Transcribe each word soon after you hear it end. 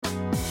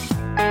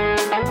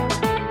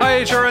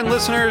HRN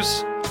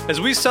listeners.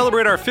 As we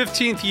celebrate our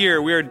 15th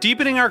year, we are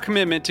deepening our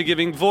commitment to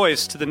giving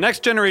voice to the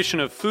next generation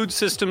of food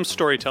systems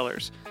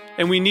storytellers,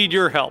 and we need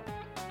your help.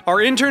 Our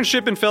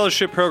internship and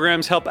fellowship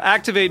programs help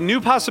activate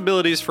new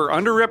possibilities for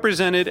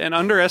underrepresented and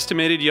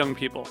underestimated young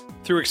people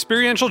through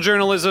experiential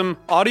journalism,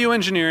 audio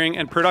engineering,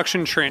 and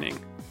production training.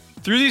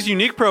 Through these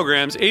unique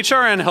programs,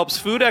 HRN helps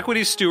food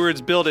equity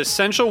stewards build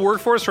essential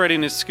workforce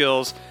readiness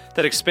skills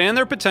that expand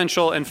their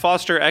potential and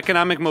foster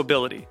economic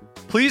mobility.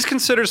 Please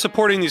consider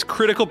supporting these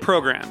critical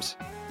programs.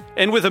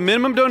 And with a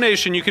minimum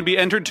donation, you can be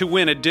entered to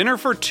win a dinner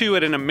for two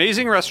at an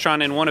amazing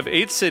restaurant in one of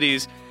 8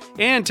 cities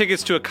and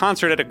tickets to a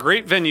concert at a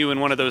great venue in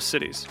one of those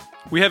cities.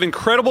 We have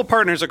incredible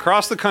partners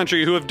across the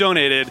country who have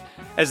donated,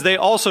 as they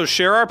also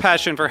share our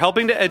passion for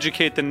helping to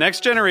educate the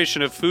next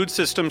generation of food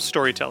systems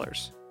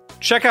storytellers.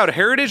 Check out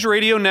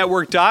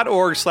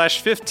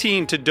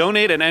heritageradionetwork.org/15 to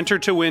donate and enter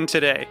to win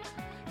today.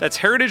 That's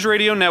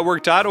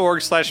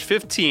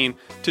heritageradionetwork.org/15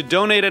 to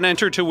donate and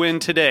enter to win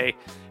today.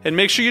 And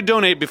make sure you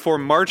donate before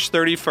March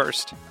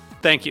 31st.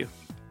 Thank you.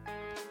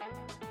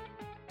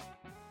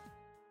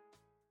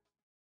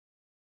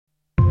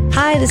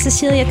 Hi, this is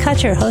Celia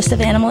Kutcher, host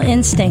of Animal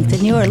Instinct,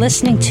 and you are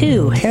listening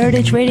to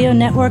Heritage Radio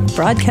Network,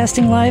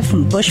 broadcasting live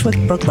from Bushwick,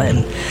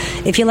 Brooklyn.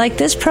 If you like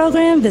this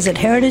program, visit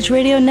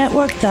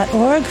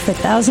heritageradionetwork.org for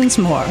thousands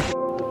more.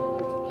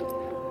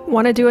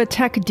 Want to do a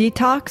tech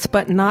detox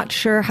but not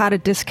sure how to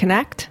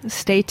disconnect?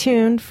 Stay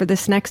tuned for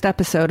this next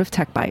episode of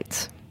Tech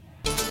Bites.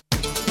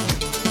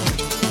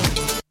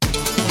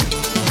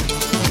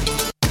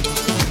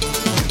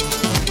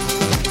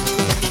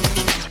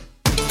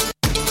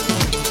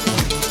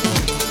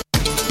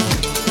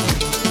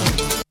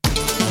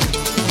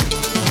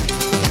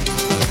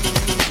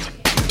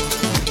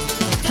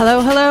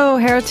 Hello, hello,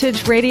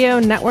 Heritage Radio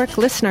Network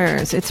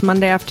listeners. It's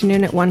Monday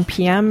afternoon at 1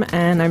 p.m.,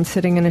 and I'm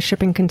sitting in a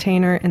shipping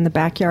container in the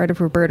backyard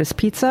of Roberta's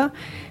Pizza.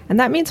 And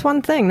that means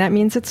one thing. That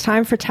means it's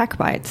time for Tech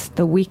Bites,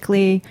 the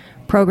weekly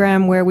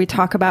program where we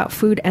talk about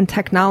food and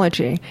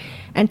technology.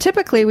 And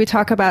typically we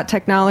talk about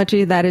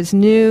technology that is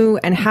new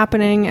and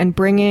happening and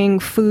bringing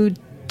food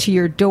to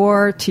your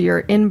door, to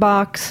your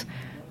inbox,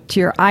 to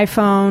your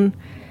iPhone.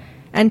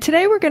 And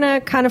today we're going to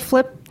kind of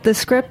flip the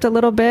script a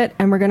little bit,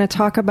 and we're going to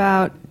talk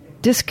about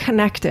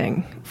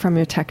disconnecting from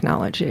your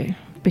technology,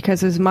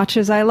 because as much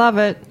as I love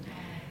it,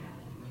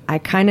 I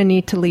kind of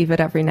need to leave it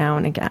every now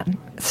and again.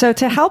 So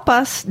to help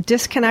us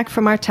disconnect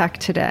from our tech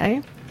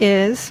today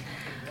is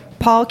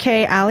Paul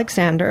K.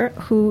 Alexander,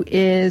 who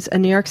is a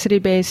New York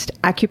City-based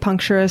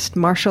acupuncturist,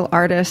 martial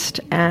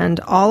artist, and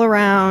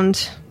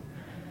all-around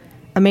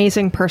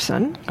amazing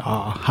person.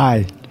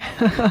 Hi.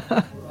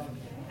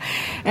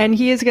 And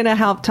he is going to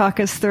help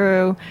talk us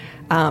through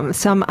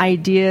some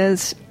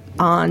ideas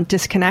on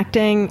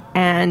disconnecting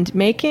and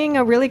making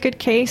a really good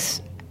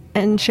case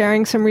and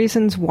sharing some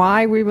reasons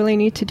why we really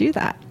need to do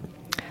that.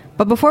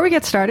 But before we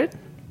get started,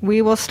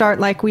 we will start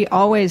like we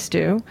always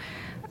do,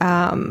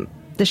 the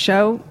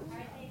show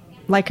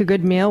like a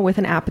good meal with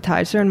an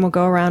appetizer, and we'll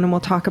go around and we'll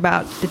talk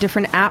about the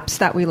different apps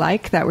that we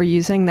like, that we're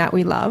using, that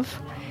we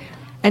love.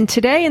 And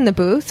today in the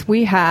booth,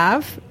 we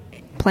have,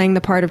 playing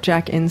the part of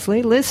Jack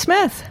Inslee, Liz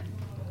Smith.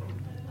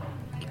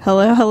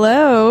 Hello,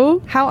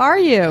 hello. How are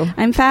you?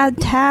 I'm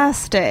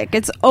fantastic.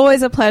 It's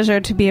always a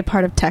pleasure to be a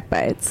part of Tech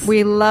Bites.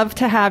 We love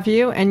to have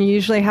you, and you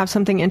usually have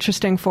something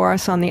interesting for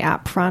us on the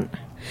app front.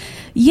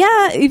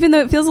 Yeah, even though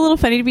it feels a little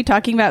funny to be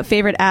talking about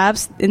favorite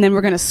apps, and then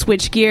we're going to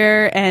switch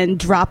gear and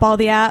drop all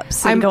the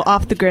apps and go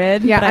off the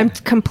grid. Yeah, I'm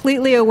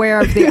completely aware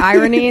of the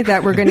irony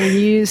that we're going to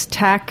use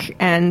tech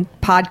and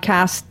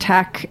podcast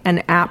tech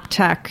and app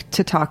tech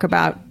to talk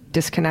about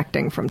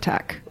disconnecting from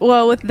tech.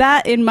 Well, with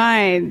that in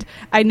mind,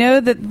 I know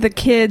that the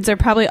kids are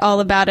probably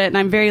all about it, and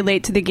I'm very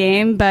late to the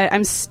game, but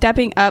I'm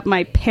stepping up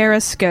my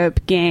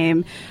Periscope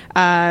game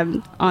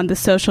on the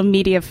social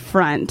media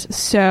front.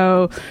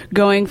 So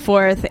going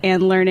forth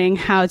and learning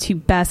how to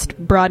best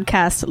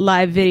broadcast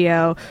live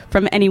video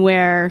from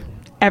anywhere,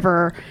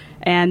 ever.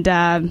 And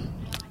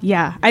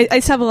yeah, I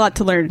still have a lot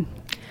to learn.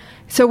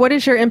 So what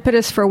is your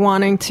impetus for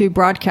wanting to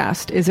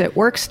broadcast? Is it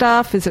work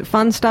stuff? Is it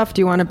fun stuff?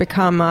 Do you want to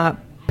become a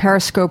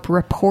Periscope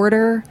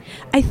reporter?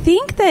 I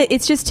think that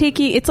it's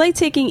like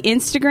taking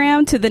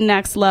Instagram to the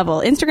next level.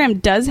 Instagram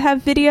does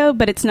have video,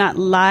 but it's not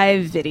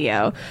live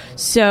video.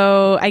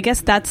 So I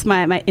guess that's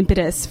my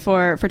impetus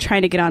for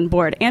trying to get on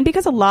board. And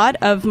because a lot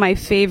of my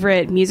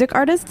favorite music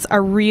artists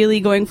are really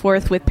going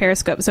forth with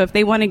Periscope. So if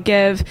they want to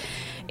give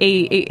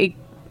a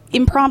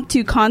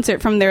impromptu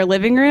concert from their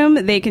living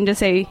room, they can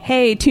just say,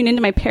 hey, tune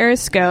into my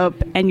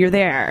Periscope, and you're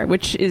there,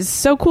 which is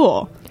so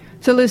cool.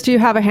 So Liz, do you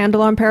have a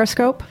handle on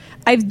Periscope?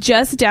 I've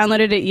just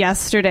downloaded it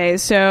yesterday,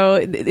 so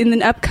in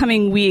the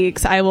upcoming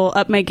weeks, I will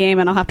up my game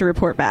and I'll have to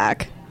report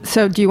back.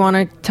 So do you want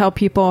to tell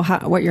people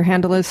what your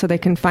handle is so they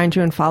can find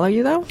you and follow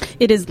you, though?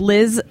 It is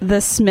Liz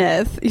the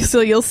Smith, so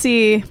you'll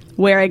see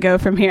where I go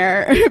from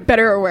here,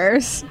 better or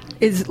worse.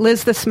 Is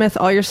Liz the Smith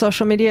all your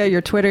social media,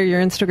 your Twitter,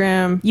 your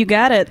Instagram? You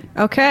got it.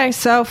 Okay,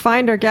 so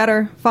find her, get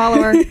her,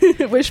 follow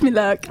her. Wish me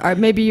luck. All right,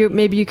 maybe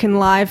you can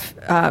live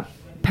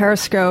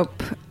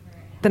Periscope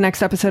the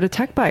next episode of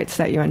Tech Bites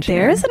that you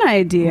engineer. There's an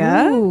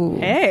idea. Ooh.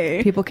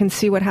 Hey. People can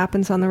see what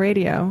happens on the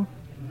radio.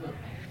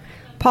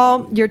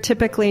 Paul, you're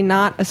typically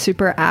not a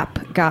super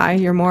app guy.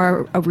 You're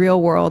more a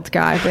real world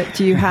guy. But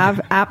do you have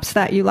apps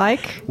that you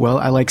like? Well,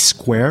 I like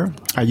Square.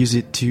 I use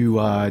it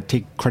to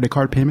take credit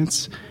card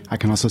payments. I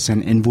can also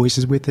send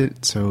invoices with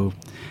it. So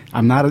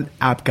I'm not an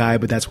app guy,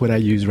 but that's what I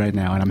use right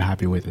now, and I'm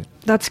happy with it.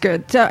 That's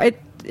good. So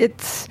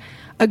it's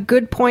a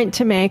good point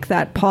to make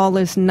that Paul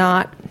is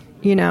not,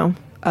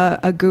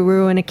 a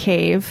guru in a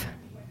cave,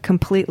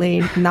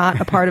 completely not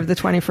a part of the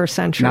 21st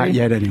century. Not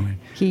yet, anyway.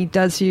 He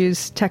does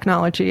use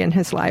technology in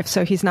his life,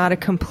 so he's not a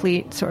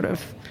complete sort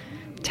of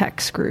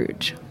tech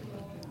Scrooge.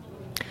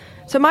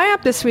 So my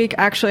app this week,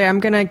 actually, I'm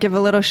going to give a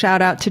little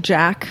shout out to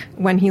Jack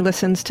when he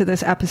listens to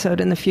this episode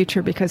in the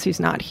future because he's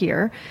not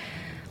here.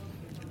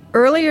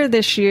 Earlier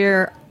this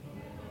year,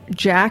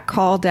 Jack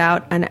called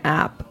out an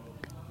app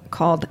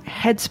called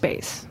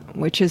Headspace,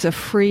 which is a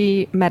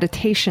free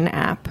meditation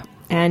app.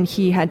 And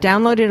he had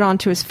downloaded it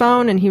onto his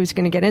phone, and he was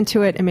going to get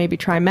into it and maybe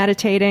try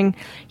meditating.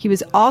 He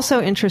was also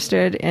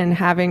interested in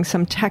having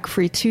some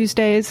tech-free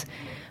Tuesdays,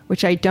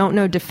 which I don't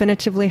know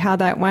definitively how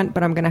that went,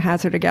 but I'm going to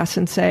hazard a guess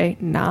and say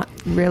not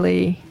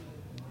really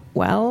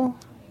well.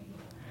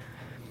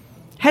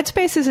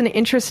 Headspace is an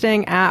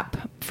interesting app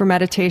for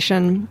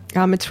meditation.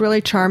 It's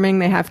really charming.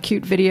 They have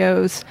cute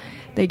videos.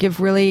 They give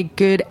really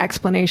good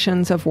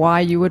explanations of why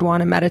you would want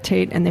to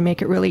meditate, and they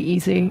make it really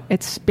easy.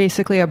 It's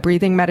basically a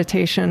breathing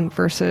meditation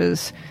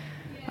versus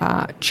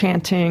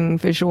chanting,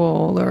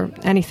 visual, or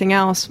anything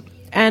else.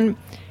 And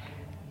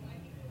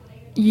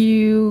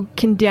you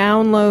can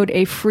download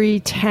a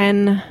free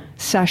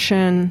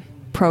 10-session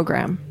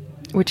program,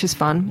 which is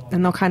fun,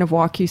 and they'll kind of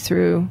walk you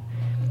through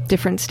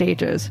different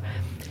stages.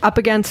 Up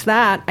against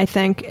that, I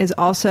think, is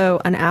also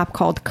an app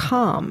called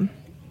Calm,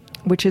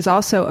 which is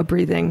also a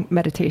breathing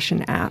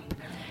meditation app.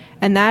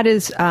 And that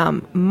is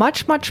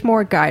much, much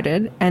more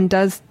guided and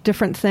does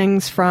different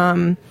things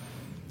from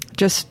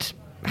just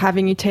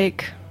having you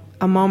take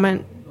a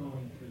moment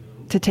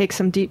to take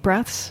some deep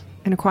breaths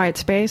in a quiet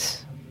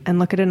space and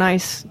look at a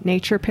nice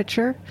nature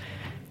picture,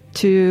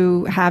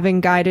 to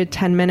having guided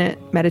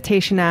 10-minute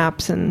meditation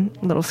apps and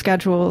little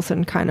schedules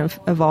and kind of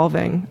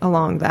evolving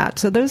along that.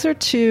 So those are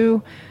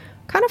two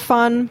kind of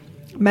fun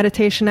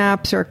meditation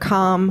apps or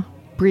calm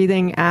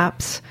breathing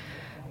apps.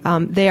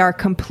 They are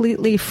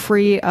completely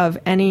free of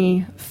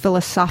any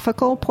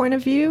philosophical point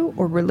of view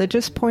or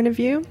religious point of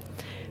view,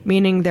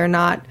 meaning they're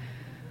not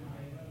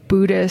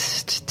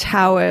Buddhist,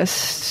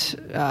 Taoist,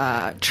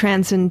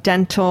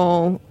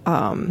 transcendental,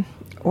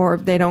 or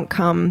they don't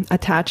come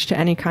attached to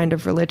any kind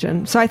of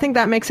religion. So I think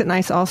that makes it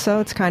nice also.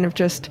 It's kind of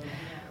just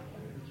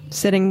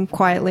sitting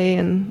quietly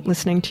and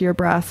listening to your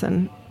breath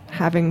and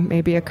having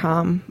maybe a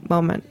calm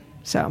moment.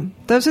 So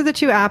those are the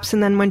two apps.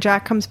 And then when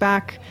Jack comes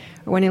back,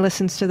 or when he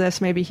listens to this,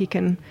 maybe he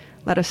can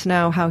let us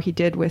know how he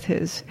did with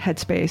his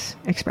Headspace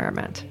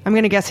experiment. I'm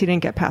going to guess he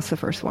didn't get past the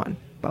first one,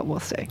 but we'll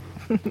see.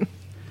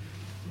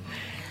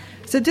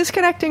 So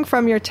disconnecting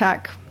from your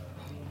tech.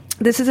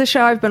 This is a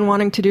show I've been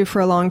wanting to do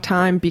for a long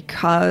time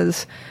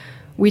because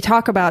we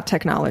talk about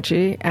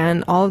technology,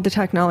 and all of the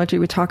technology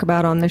we talk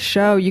about on this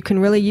show you can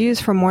really use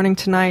from morning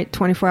to night,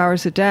 24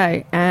 hours a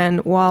day.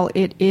 And while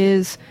it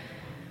is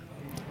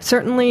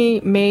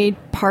certainly made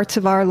parts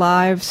of our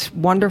lives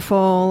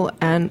wonderful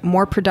and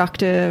more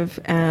productive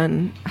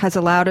and has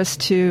allowed us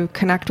to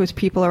connect with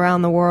people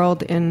around the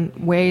world in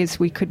ways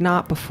we could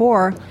not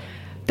before,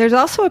 there's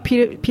also a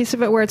piece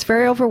of it where it's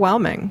very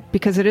overwhelming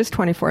because it is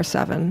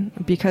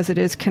 24/7, because it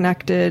is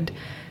connected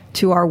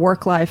to our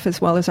work life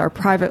as well as our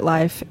private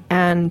life.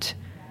 And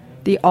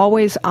the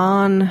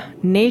always-on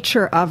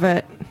nature of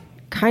it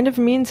kind of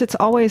means it's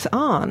always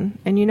on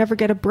and you never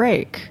get a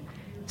break.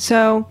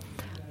 So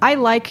I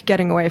like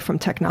getting away from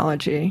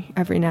technology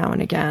every now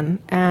and again,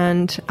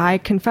 and I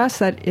confess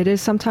that it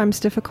is sometimes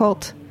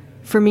difficult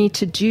for me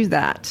to do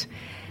that.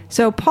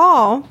 So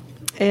Paul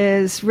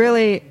is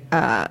really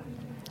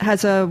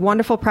has a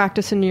wonderful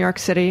practice in New York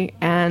City,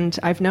 and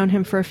I've known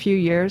him for a few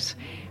years.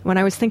 When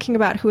I was thinking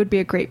about who would be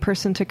a great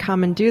person to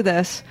come and do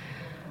this,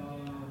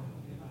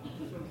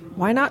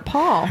 why not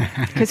Paul?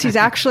 Because he's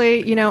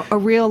actually, a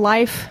real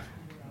life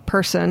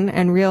person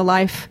and real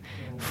life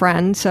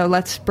friend. So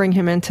let's bring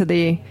him into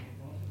the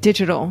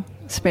digital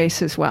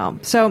space as well.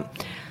 So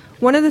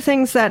one of the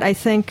things that I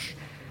think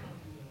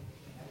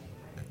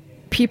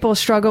people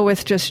struggle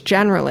with just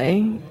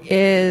generally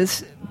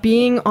is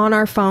being on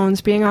our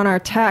phones, being on our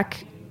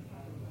tech.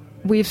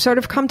 We've sort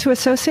of come to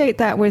associate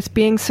that with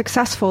being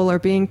successful or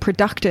being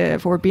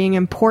productive or being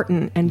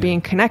important and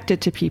being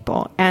connected to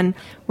people. And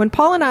when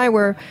Paul and I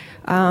were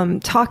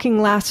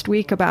talking last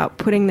week about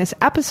putting this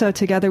episode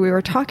together, we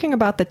were talking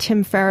about the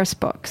Tim Ferriss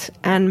books.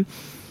 And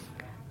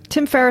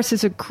Tim Ferriss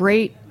is a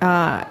great,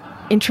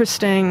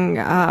 interesting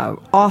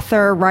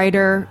author,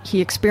 writer. He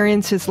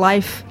experiences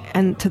life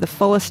and to the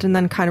fullest and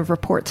then kind of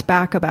reports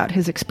back about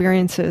his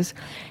experiences.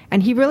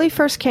 And he really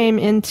first came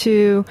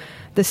into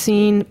the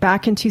scene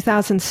back in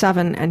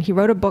 2007, and he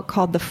wrote a book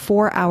called The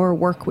 4-Hour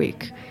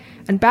Workweek.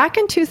 And back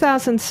in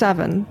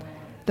 2007,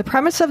 The The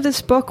premise of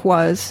this book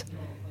was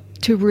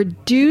to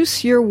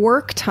reduce your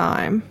work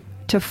time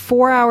to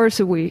 4 hours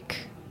a week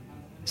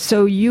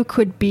so you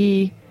could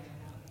be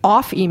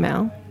off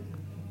email,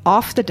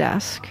 off the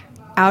desk,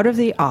 out of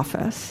the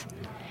office,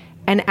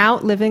 and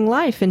out living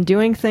life and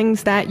doing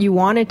things that you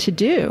wanted to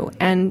do.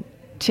 And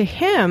to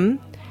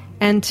him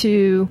and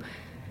to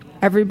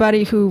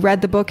everybody who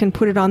read the book and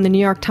put it on the New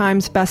York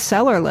Times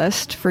bestseller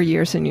list for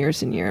years and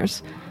years and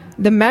years,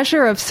 the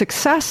measure of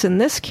success in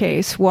this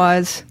case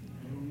was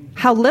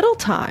how little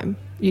time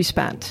you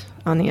spent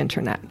on the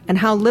internet and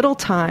how little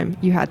time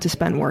you had to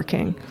spend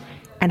working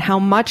and how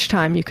much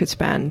time you could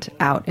spend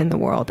out in the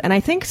world. And I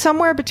think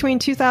somewhere between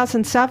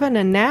 2007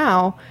 and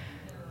now,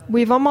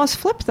 we've almost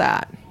flipped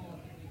that.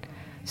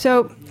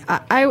 So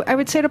I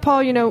would say to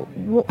Paul,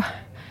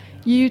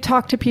 you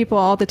talk to people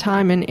all the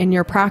time in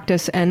your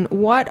practice, and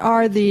what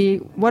are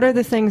the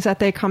things that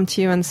they come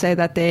to you and say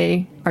that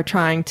they are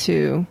trying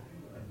to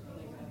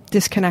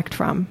disconnect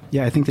from?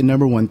 Yeah, I think the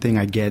number one thing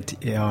I get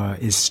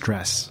is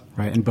stress,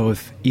 right? And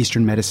both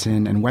Eastern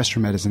medicine and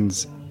Western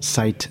medicines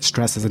cite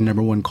stress as the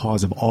number one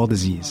cause of all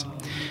disease.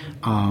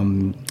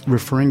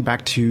 Referring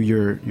back to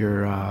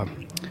your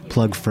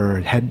plug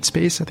for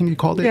Headspace, I think you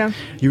called it. Yeah.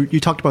 You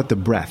talked about the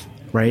breath,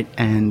 right?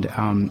 And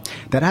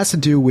that has to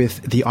do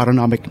with the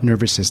autonomic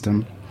nervous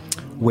system,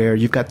 where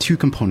you've got two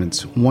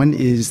components. One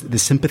is the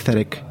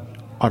sympathetic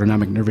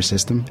autonomic nervous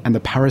system and the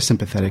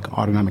parasympathetic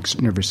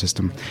autonomic nervous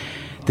system.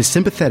 The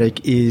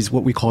sympathetic is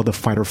what we call the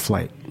fight or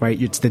flight,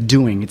 right? It's the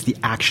doing, it's the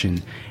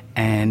action.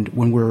 And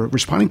when we're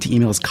responding to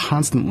emails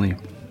constantly,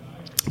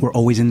 we're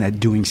always in that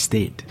doing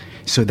state.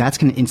 So that's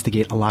going to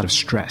instigate a lot of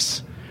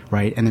stress,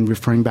 right? And then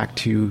referring back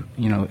to,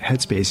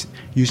 Headspace,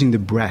 using the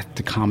breath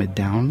to calm it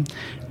down.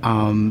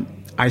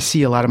 I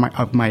see a lot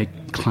of my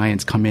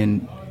clients come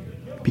in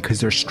because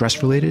they're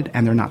stress related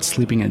and they're not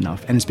sleeping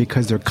enough. And it's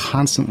because they're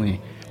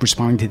constantly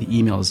responding to the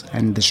emails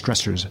and the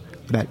stressors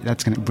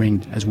that's going to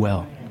bring as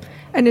well.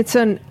 And it's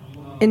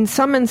in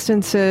some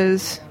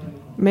instances,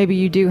 maybe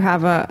you do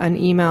have an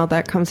email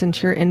that comes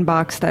into your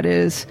inbox that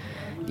is,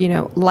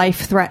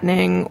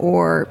 life-threatening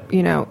or,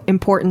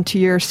 important to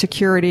your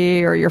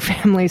security or your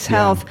family's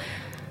health. Yeah.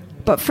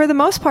 But for the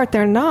most part,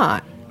 they're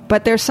not.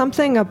 But there's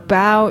something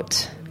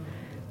about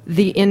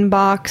the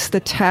inbox, the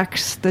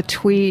text, the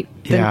tweet,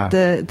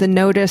 the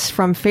notice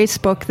from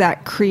Facebook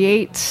that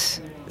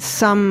creates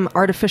some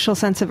artificial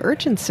sense of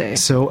urgency.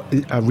 So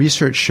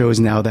research shows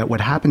now that what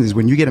happens is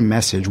when you get a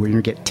message, when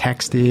you get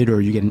texted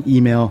or you get an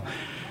email,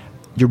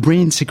 your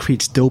brain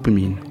secretes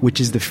dopamine, which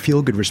is the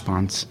feel-good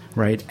response,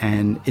 right?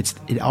 And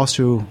it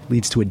also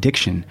leads to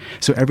addiction.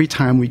 So every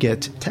time we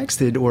get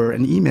texted or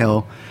an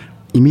email,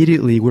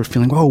 immediately we're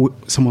feeling, oh,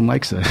 someone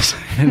likes us.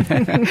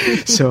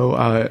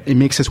 So it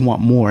makes us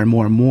want more and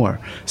more and more.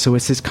 So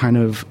it's this kind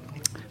of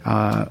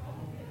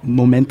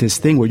momentous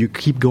thing where you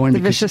keep going. The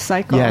vicious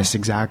cycle. Yes,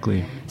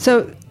 exactly.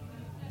 So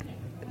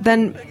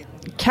then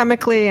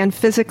chemically and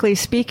physically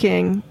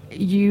speaking,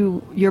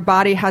 your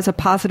body has a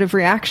positive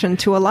reaction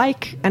to a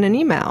like and an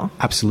email.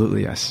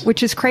 Absolutely, yes.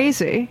 Which is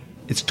crazy.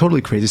 It's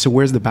totally crazy. So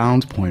where's the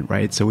balance point,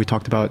 right? So we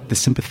talked about the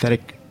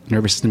sympathetic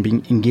nervous system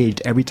being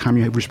engaged every time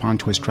you respond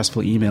to a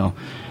stressful email.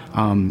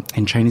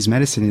 And Chinese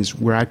medicine is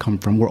where I come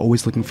from. We're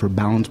always looking for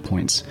balance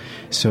points.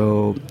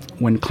 So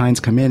when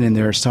clients come in and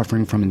they're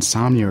suffering from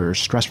insomnia or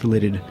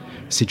stress-related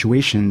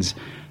situations,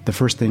 the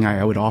first thing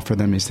I would offer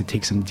them is to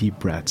take some deep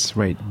breaths,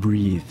 right?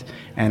 Breathe.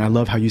 And I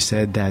love how you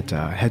said that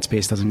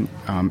Headspace doesn't,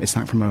 it's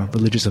not from a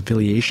religious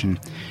affiliation.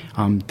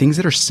 Things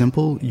that are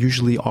simple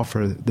usually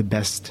offer the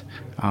best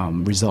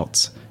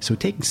results. So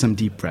taking some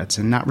deep breaths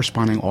and not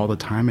responding all the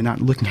time and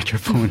not looking at your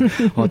phone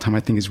all the time, I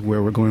think is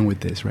where we're going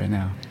with this right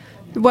now.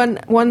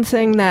 One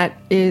thing that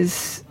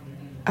is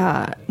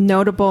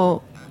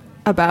notable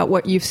about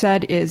what you've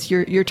said is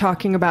you're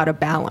talking about a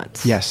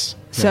balance. Yes.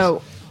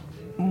 So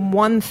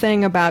one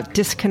thing about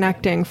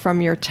disconnecting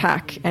from your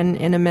tech, and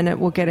in a minute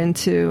we'll get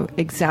into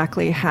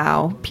exactly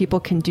how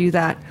people can do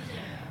that.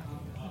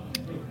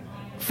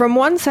 From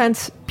one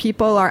sense,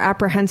 people are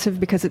apprehensive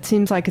because it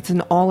seems like it's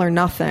an all or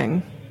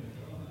nothing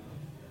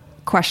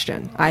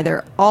question.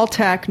 Either all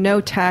tech,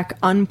 no tech,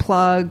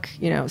 unplug,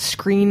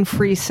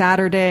 screen-free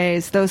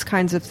Saturdays, those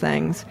kinds of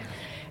things.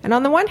 And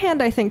on the one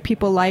hand, I think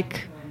people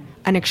like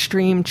an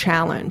extreme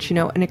challenge,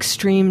 an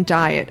extreme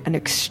diet, an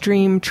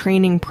extreme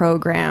training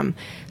program,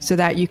 so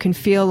that you can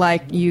feel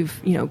like you've,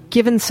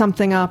 given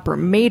something up or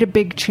made a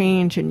big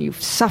change and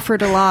you've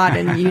suffered a lot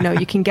and,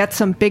 you can get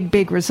some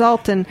big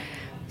result. And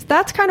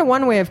that's kind of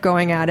one way of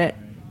going at it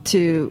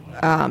to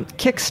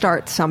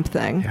kickstart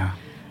something. Yeah.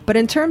 But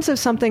in terms of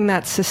something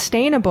that's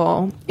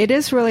sustainable, it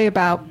is really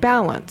about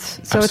balance.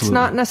 So Absolutely. It's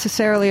not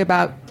necessarily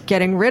about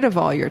getting rid of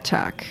all your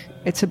tech.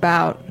 It's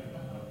about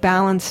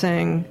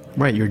balancing.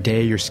 Right, your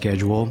day, your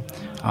schedule.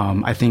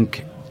 I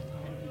think,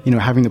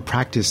 having the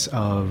practice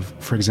of,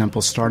 for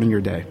example, starting your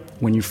day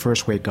when you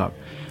first wake up,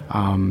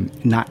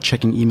 not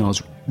checking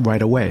emails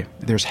right away.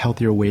 There's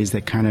healthier ways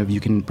that kind of you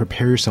can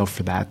prepare yourself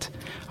for that.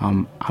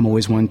 I'm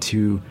always one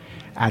to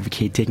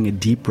advocate taking a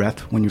deep breath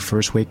when you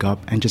first wake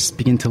up and just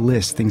begin to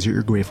list things that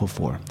you're grateful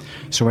for.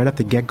 So right at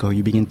the get-go,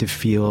 you begin to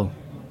feel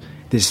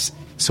this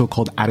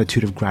so-called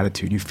attitude of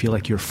gratitude. You feel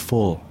like you're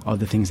full of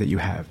the things that you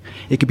have.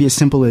 It could be as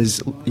simple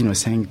as,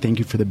 saying thank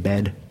you for the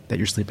bed that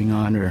you're sleeping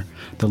on or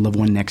the loved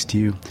one next to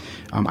you.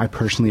 I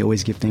personally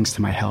always give thanks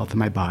to my health and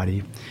my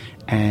body.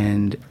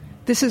 And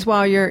this is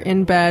while you're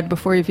in bed,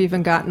 before you've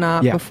even gotten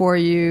up, before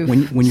you've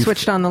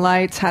switched on the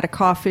lights, had a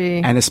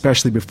coffee. And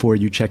especially before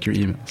you check your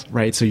emails,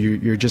 right? So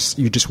you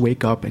just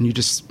wake up and you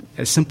just,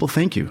 a simple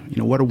thank you.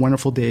 What a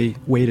wonderful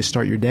way to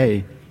start your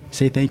day.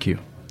 Say thank you.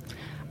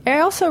 I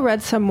also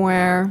read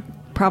somewhere,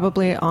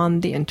 probably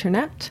on the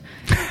internet,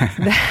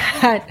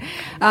 that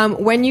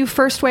when you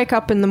first wake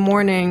up in the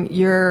morning,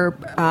 you're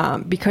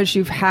because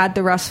you've had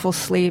the restful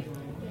sleep,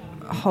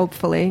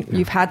 hopefully,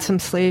 you've had some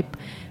sleep,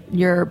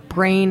 your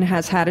brain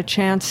has had a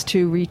chance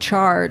to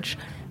recharge,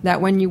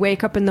 that when you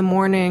wake up in the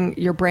morning,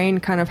 your brain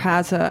kind of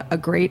has a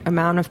great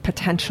amount of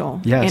potential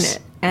in it.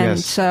 And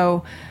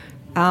so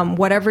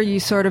whatever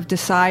you sort of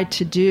decide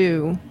to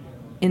do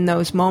in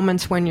those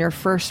moments when you're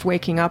first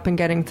waking up and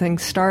getting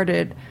things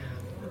started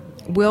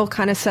will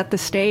kind of set the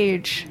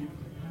stage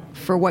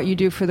for what you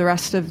do for the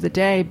rest of the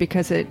day,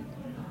 because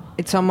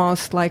it's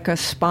almost like a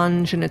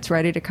sponge and it's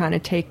ready to kind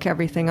of take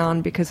everything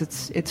on because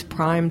it's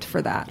primed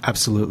for that.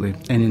 Absolutely.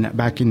 And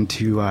back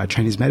into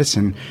Chinese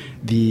medicine,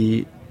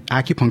 the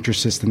acupuncture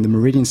system, the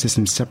meridian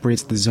system,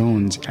 separates the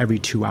zones every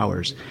 2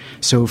 hours.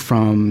 So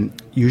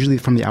usually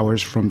from the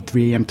hours from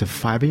 3 a.m. to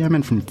 5 a.m.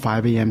 and from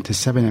 5 a.m. to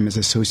 7 a.m. is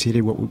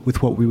associated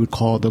with what we would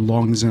call the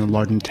lungs and the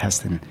large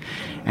intestine.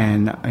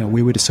 And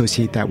we would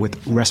associate that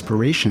with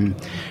respiration,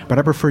 but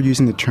I prefer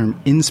using the term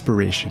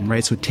inspiration,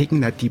 right? So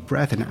taking that deep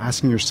breath and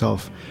asking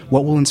yourself,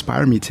 what will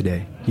inspire me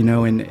today?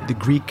 And the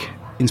Greek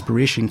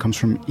inspiration comes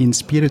from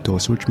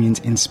inspiritos, which means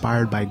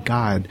inspired by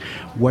God.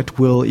 What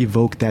will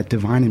evoke that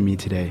divine in me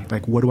today?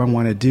 Like, what do I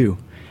want to do?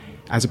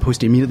 As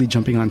opposed to immediately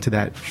jumping onto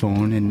that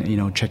phone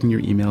and, checking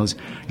your emails,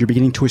 you're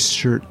beginning to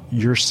assert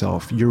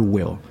yourself, your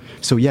will.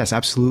 So yes,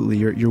 absolutely.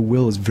 Your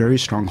will is very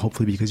strong,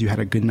 hopefully because you had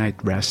a good night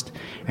rest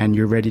and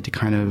you're ready to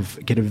kind of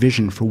get a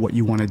vision for what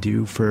you want to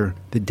do for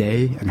the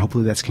day. And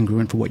hopefully that's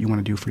congruent for what you want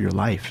to do for your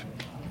life.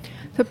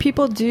 So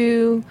people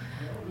do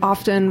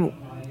often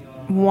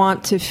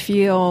want to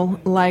feel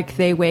like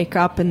they wake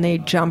up and they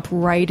jump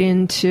right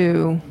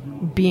into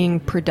being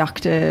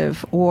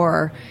productive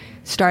or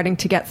starting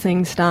to get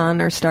things done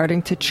or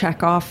starting to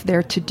check off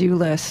their to-do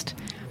list.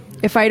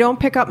 If I don't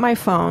pick up my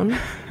phone,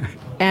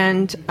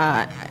 and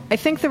I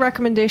think the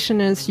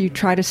recommendation is you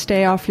try to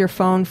stay off your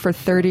phone for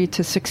 30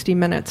 to 60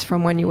 minutes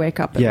from when you wake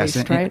up at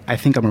least, right? I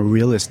think I'm a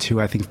realist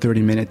too. I think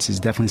 30 minutes is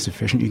definitely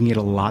sufficient. You can get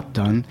a lot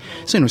done.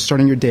 So,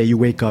 starting your day, you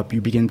wake up,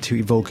 you begin to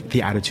evoke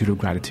the attitude of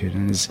gratitude.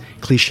 And as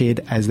cliched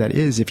as that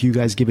is, if you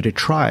guys give it a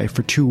try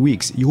for 2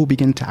 weeks, you will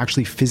begin to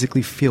actually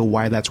physically feel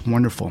why that's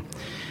wonderful.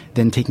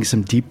 Then taking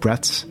some deep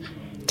breaths.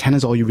 10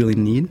 is all you really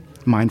need.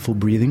 Mindful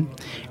breathing,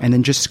 and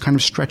then just kind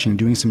of stretching,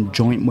 doing some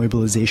joint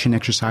mobilization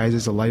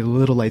exercises, a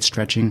little light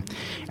stretching,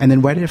 and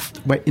then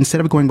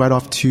instead of going right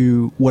off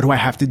to what do I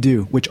have to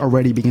do, which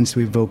already begins to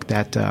evoke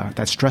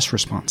that stress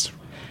response,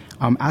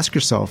 ask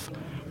yourself,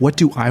 what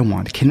do I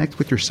want? Connect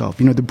with yourself.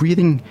 The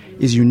breathing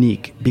is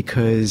unique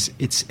because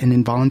it's an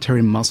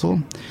involuntary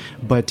muscle,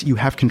 but you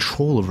have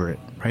control over it,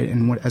 right?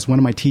 And as one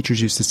of my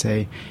teachers used to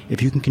say,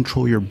 if you can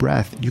control your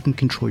breath, you can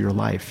control your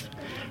life,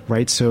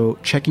 right? So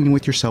checking in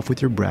with yourself with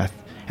your breath,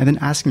 and then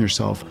asking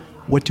yourself,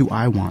 what do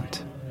I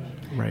want?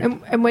 Right.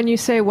 And when you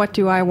say, what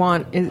do I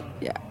want,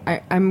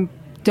 I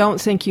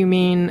don't think you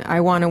mean I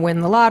want to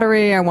win the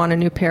lottery, I want a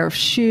new pair of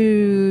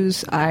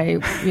shoes, I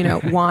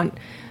want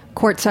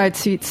courtside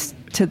seats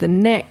to the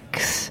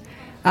Knicks.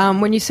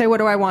 When you say, what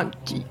do I want?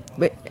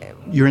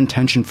 Your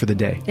intention for the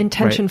day.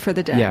 Intention right? for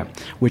the day. Yeah,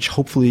 which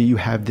hopefully you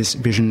have this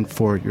vision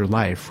for your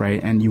life,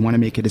 right? And you want to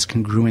make it as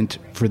congruent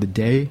for the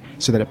day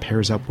so that it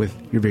pairs up with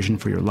your vision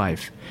for your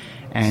life.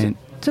 And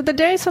so the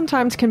day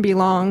sometimes can be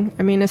long.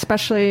 I mean,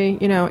 especially,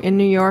 in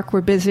New York,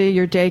 we're busy.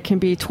 Your day can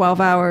be 12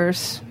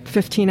 hours,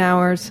 15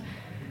 hours.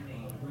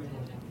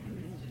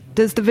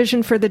 Does the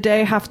vision for the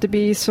day have to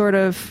be sort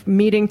of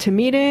meeting to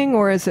meeting,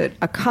 or is it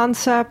a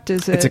concept?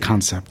 It's a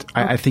concept.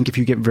 I think if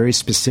you get very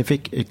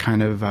specific, it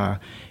kind of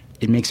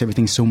it makes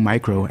everything so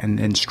micro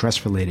and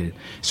stress related.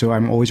 So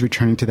I'm always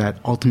returning to that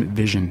ultimate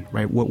vision,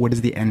 right? What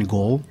is the end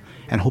goal?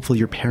 And hopefully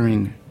you're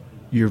pairing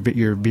your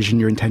vision,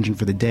 your intention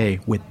for the day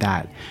with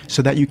that,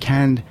 so that you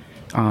can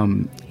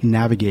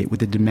navigate with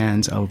the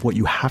demands of what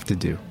you have to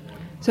do.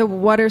 So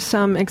what are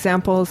some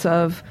examples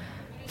of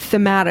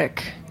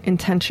thematic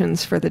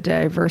intentions for the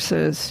day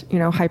versus,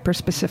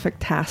 hyper-specific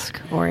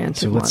task-oriented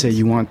So let's say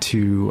you want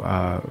to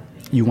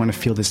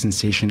feel the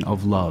sensation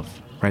of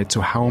love, right?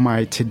 So how am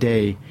I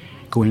today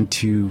going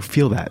to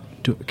feel that?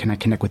 Can I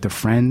connect with a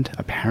friend,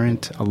 a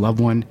parent, a loved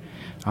one?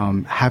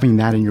 Having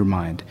that in your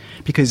mind.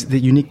 Because the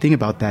unique thing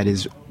about that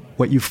is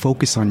what you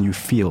focus on, you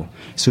feel.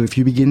 So if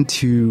you begin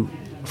to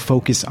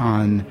focus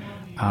on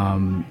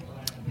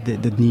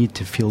the need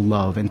to feel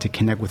love and to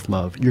connect with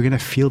love, you're going to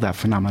feel that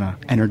phenomena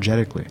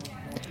energetically.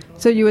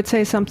 So you would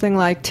say something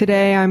like,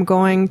 today I'm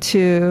going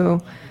to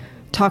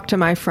talk to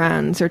my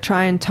friends or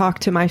try and talk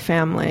to my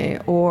family,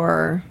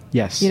 or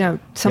yes,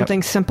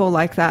 something simple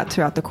like that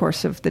throughout the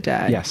course of the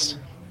day. Yes.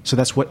 So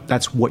that's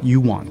what you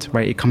want,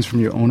 right? It comes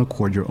from your own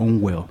accord, your own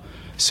will.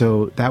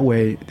 So that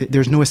way,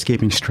 there's no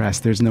escaping stress.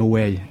 There's no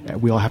way.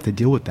 We all have to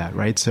deal with that,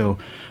 right? So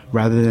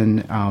rather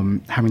than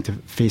having to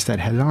face that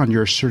head on,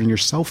 you're asserting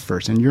yourself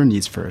first and your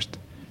needs first,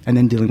 and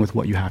then dealing with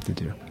what you have to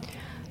do.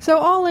 So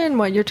all in,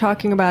 what you're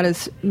talking about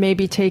is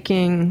maybe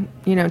taking,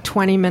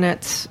 20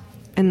 minutes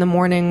in the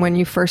morning when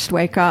you first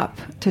wake up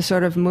to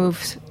sort of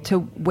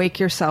wake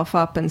yourself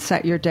up and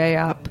set your day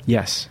up.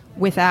 Yes.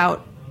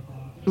 Without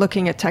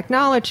looking at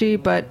technology,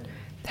 but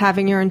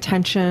having your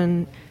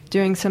intention,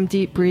 doing some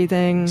deep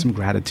breathing. Some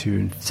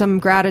gratitude.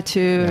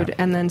 Yeah.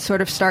 And then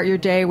sort of start your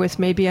day with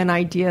maybe an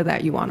idea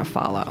that you want to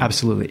follow.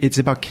 Absolutely. It's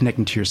about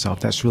connecting to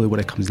yourself. That's really what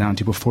it comes down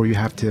to before you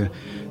have to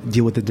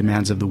deal with the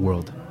demands of the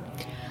world.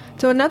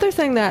 So another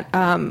thing that,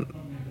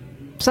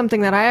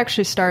 something that I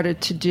actually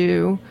started to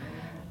do,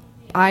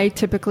 I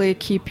typically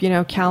keep,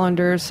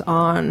 calendars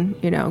on,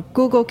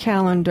 Google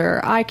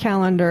Calendar,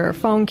 iCalendar,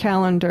 phone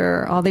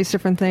calendar, all these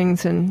different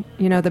things, and,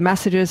 the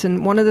messages.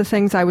 And one of the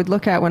things I would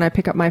look at when I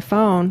pick up my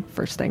phone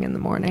first thing in the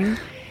morning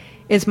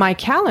is my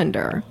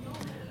calendar.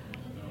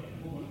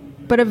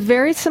 But a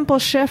very simple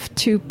shift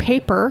to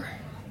paper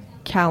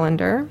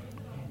calendar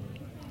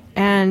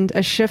and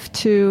a shift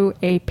to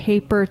a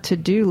paper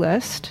to-do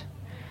list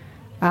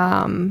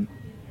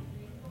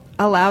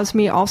allows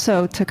me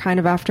also to kind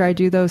of, after I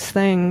do those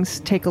things,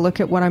 take a look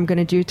at what I'm going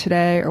to do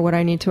today or what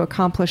I need to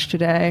accomplish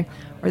today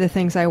or the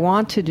things I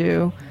want to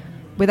do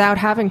without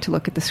having to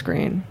look at the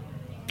screen.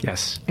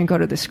 Yes. And go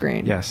to the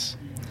screen. Yes.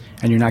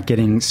 And you're not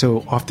getting,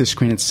 so off the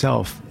screen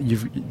itself,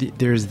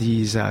 there's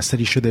these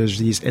studies show there's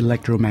these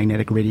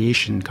electromagnetic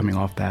radiation coming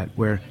off that,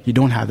 where you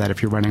don't have that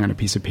if you're running on a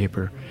piece of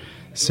paper.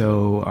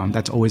 So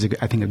that's always,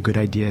 I think, a good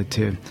idea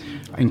to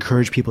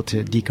encourage people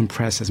to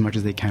decompress as much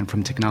as they can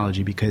from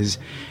technology, because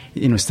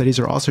studies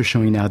are also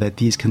showing now that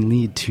these can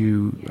lead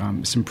to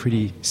some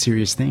pretty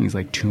serious things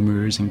like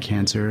tumors and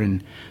cancer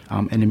and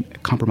a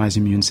compromised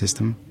immune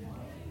system.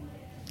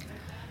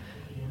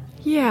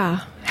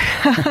 Yeah.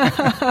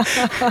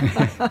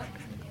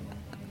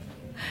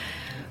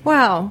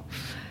 Wow.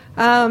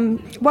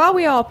 While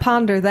we all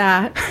ponder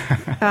that,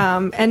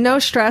 and no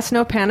stress,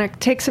 no panic,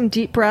 take some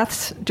deep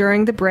breaths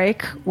during the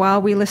break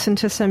while we listen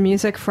to some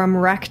music from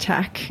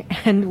RecTech,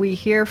 and we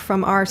hear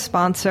from our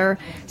sponsor,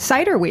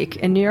 Cider Week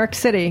in New York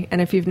City.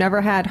 And if you've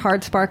never had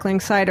hard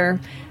sparkling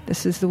cider,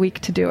 this is the week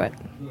to do it.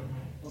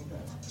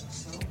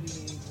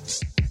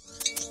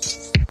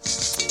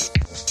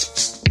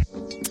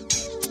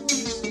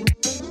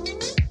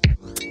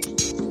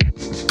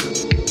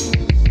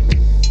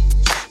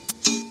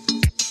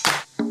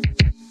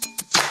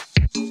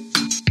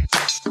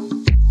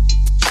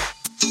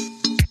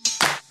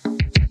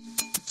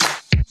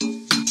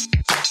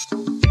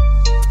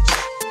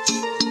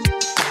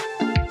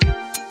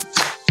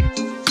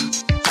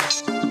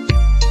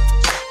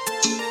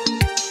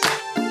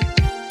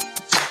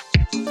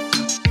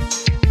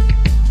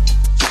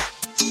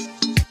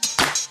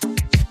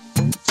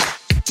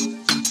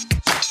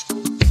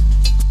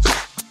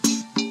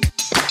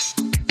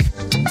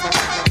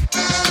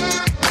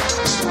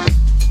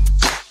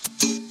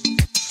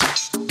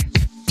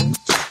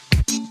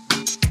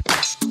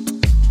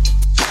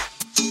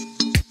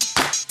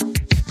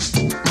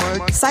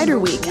 Cider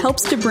Week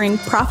helps to bring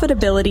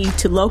profitability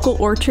to local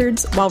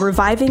orchards while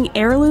reviving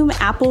heirloom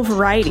apple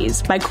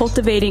varieties by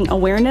cultivating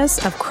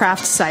awareness of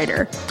craft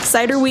cider.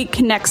 Cider Week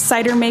connects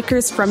cider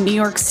makers from New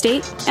York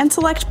State and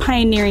select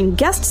pioneering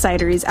guest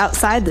cideries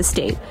outside the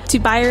state to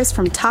buyers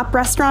from top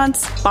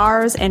restaurants,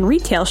 bars, and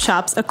retail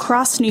shops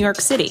across New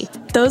York City.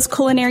 Those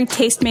culinary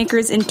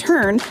tastemakers, in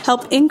turn,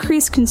 help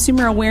increase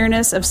consumer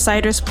awareness of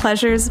cider's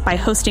pleasures by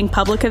hosting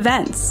public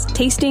events,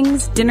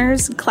 tastings,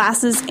 dinners,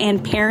 classes,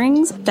 and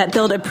pairings that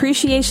build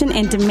appreciation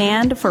and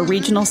demand for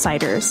regional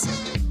ciders.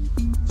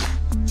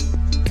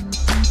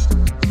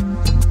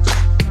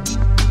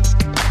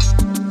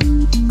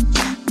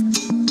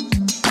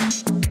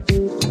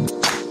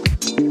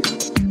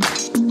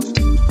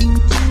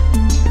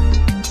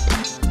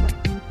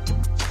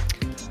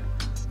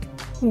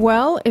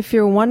 Well, if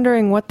you're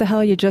wondering what the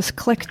hell you just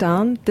clicked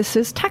on, this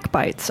is Tech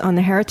Bites on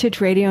the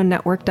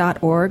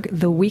heritageradionetwork.org,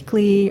 the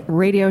weekly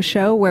radio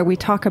show where we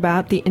talk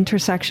about the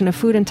intersection of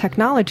food and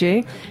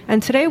technology.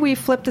 And today we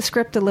flipped the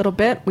script a little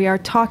bit. We are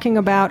talking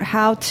about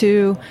how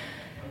to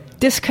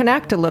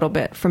disconnect a little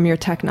bit from your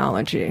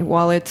technology.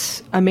 While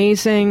it's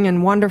amazing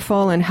and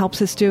wonderful and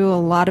helps us do a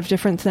lot of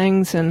different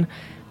things and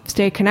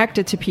stay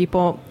connected to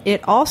people,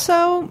 it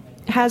also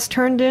has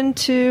turned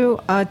into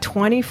a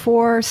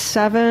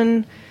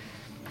 24/7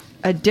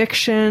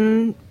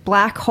 addiction,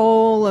 black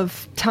hole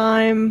of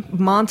time,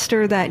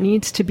 monster that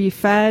needs to be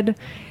fed.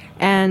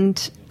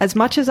 And as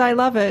much as I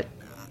love it,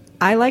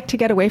 I like to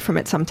get away from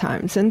it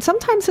sometimes. And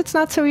sometimes it's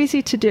not so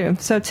easy to do.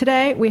 So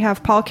today we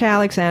have Paul K.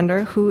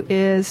 Alexander, who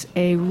is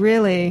a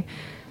really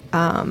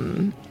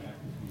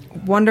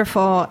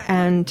wonderful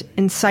and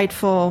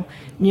insightful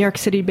New York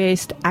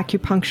City-based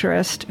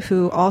acupuncturist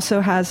who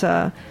also has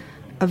a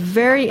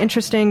very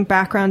interesting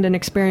background and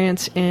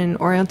experience in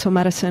Oriental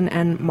medicine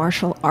and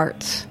martial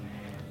arts.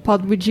 Paul,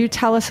 would you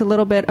tell us a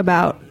little bit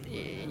about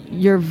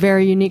your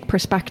very unique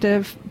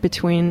perspective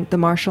between the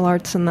martial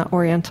arts and the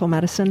Oriental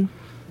medicine?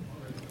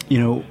 You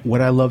know,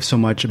 what I love so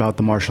much about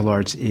the martial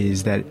arts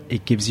is that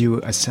it gives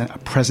you a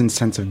present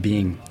sense of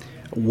being,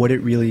 what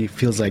it really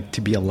feels like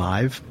to be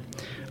alive.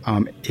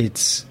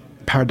 It's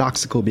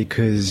paradoxical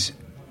because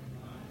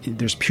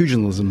there's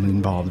pugilism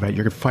involved, right?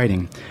 You're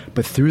fighting.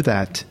 But through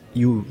that,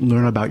 you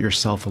learn about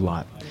yourself a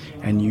lot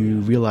and you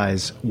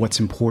realize what's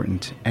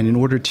important. And in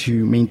order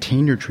to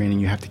maintain your training,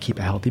 you have to keep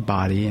a healthy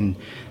body. And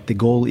the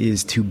goal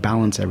is to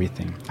balance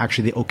everything.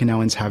 Actually, the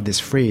Okinawans have this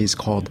phrase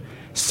called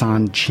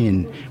San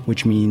Chin,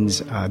 which means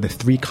the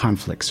three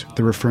conflicts.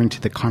 They're referring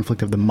to the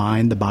conflict of the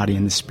mind, the body,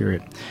 and the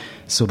spirit.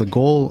 So the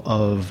goal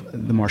of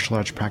the martial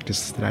arts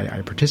practice that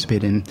I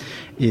participate in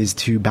is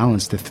to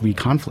balance the three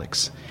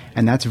conflicts.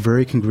 And that's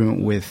very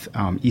congruent with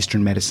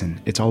Eastern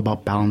medicine. It's all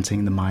about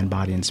balancing the mind,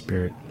 body, and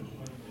spirit.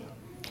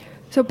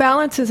 So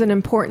balance is an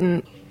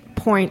important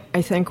point,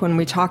 I think, when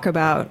we talk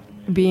about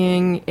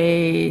being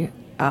a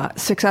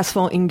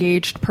successful,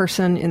 engaged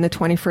person in the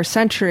 21st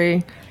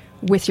century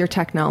with your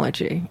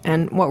technology.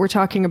 And what we're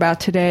talking about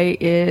today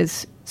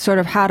is sort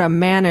of how to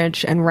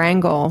manage and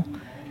wrangle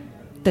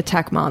the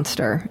tech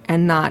monster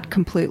and not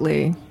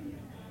completely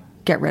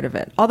get rid of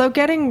it. Although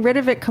getting rid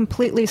of it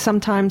completely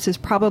sometimes is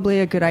probably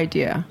a good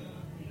idea.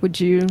 Would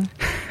you?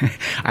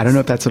 I don't know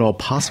if that's at all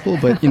possible,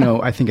 but, you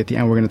know, I think at the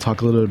end we're going to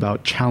talk a little bit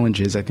about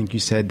challenges. I think you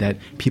said that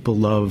people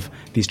love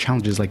these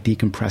challenges like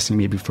decompressing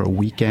maybe for a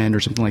weekend or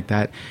something like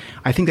that.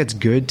 I think that's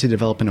good to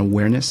develop an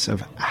awareness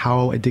of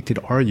how addicted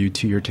are you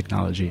to your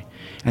technology.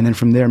 And then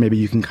from there, maybe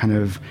you can kind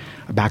of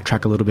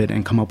backtrack a little bit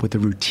and come up with a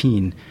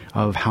routine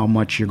of how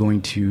much you're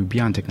going to be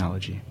on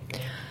technology.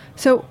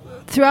 So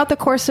throughout the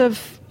course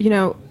of, you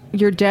know,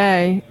 your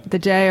day, the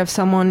day of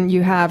someone,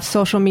 you have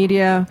social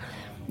media,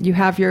 you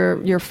have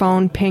your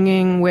phone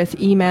pinging with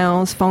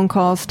emails, phone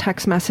calls,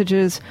 text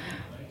messages.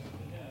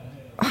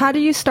 How do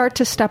you start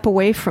to step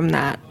away from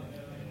that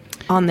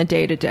on the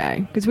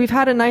day-to-day? Because we've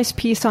had a nice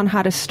piece on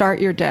how to start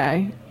your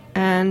day,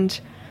 and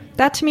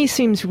that to me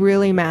seems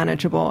really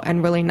manageable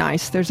and really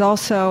nice. There's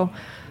also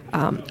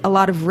a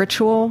lot of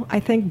ritual, I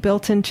think,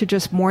 built into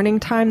just morning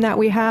time that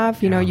we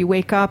have. You know, you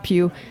wake up,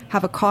 you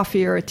have a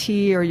coffee or a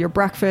tea or your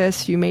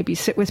breakfast, you maybe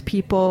sit with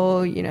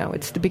people, you know,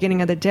 it's the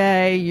beginning of the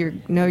day, you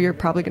know you're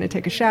probably going to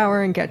take a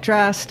shower and get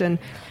dressed. And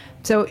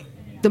so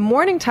the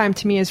morning time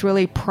to me is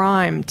really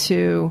prime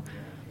to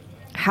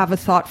have a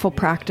thoughtful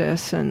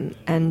practice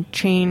and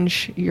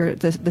change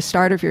the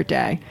start of your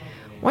day.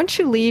 Once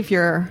you leave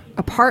your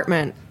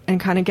apartment and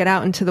kind of get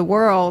out into the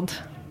world,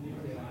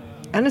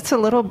 and it's a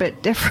little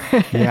bit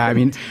different. Yeah, I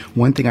mean,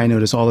 one thing I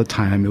notice all the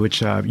time,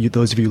 which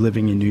those of you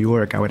living in New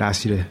York, I would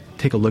ask you to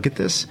take a look at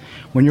this.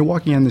 When you're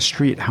walking on the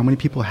street, how many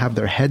people have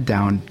their head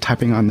down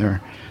typing on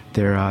their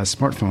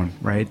smartphone,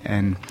 right?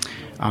 And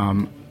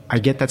I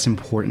get that's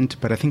important,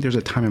 but I think there's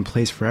a time and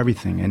place for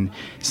everything. And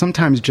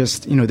sometimes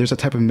just, you know, there's a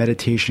type of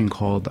meditation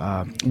called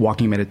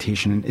walking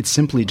meditation. It's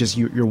simply just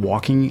you're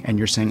walking and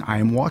you're saying, I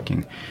am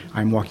walking.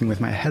 I'm walking with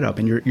my head up.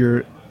 And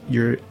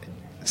you're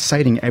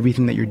citing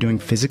everything that you're doing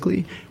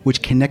physically,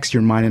 which connects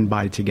your mind and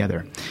body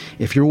together.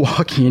 If you're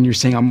walking and you're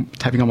saying, I'm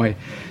typing on my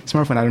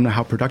smartphone, I don't know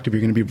how productive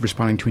you're going to be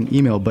responding to an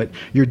email, but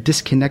you're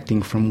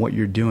disconnecting from what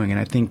you're doing. And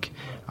I think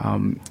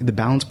the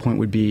balance point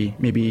would be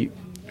maybe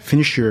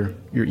finish your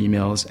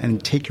emails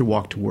and take your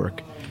walk to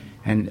work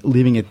and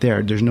leaving it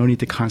there. There's no need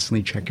to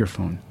constantly check your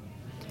phone.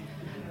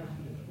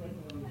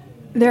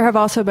 There have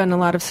also been a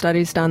lot of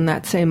studies done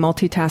that say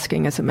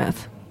multitasking is a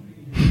myth.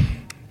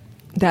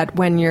 That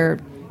when you're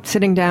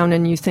sitting down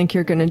and you think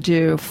you're going to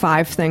do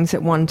 5 things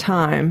at one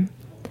time,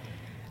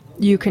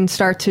 you can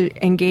start to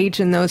engage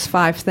in those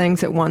 5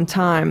 things at one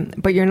time,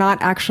 but you're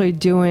not actually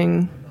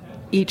doing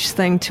each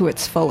thing to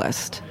its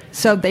fullest.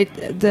 So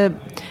the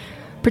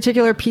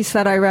particular piece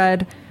that I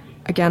read,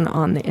 again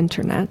on the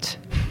internet,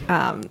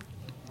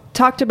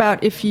 talked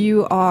about if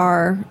you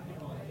are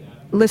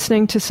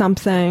listening to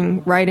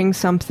something, writing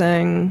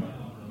something,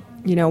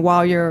 you know,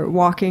 while you're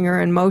walking or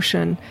in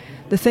motion,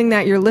 the thing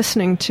that you're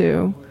listening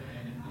to,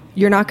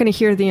 you're not going to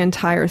hear the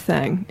entire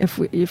thing.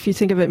 If you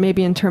think of it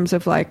maybe in terms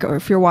of like, or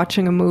if you're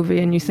watching a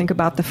movie and you think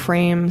about the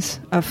frames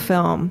of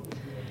film,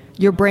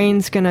 your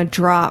brain's going to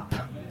drop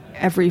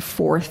every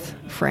 4th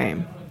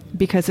frame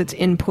because it's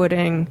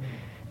inputting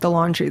the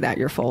laundry that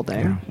you're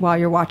folding while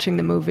you're watching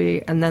the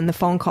movie and then the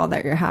phone call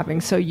that you're having.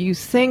 So you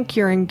think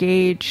you're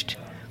engaged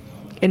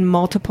in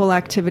multiple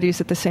activities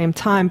at the same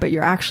time, but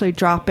you're actually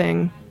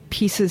dropping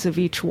pieces of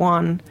each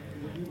one.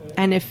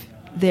 And if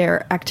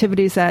they're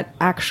activities that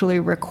actually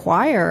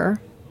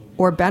require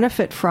or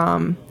benefit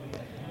from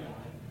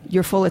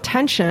your full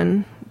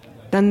attention,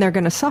 then they're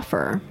going to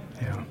suffer.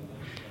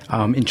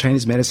 Yeah. In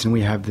Chinese medicine, we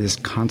have this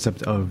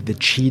concept of the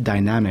qi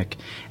dynamic.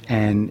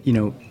 And, you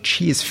know,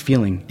 qi is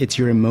feeling. It's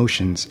your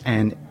emotions.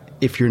 And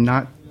if you're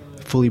not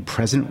fully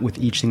present with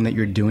each thing that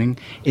you're doing,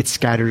 it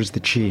scatters the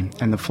chi.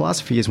 And the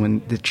philosophy is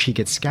when the chi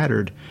gets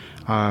scattered,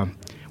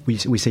 we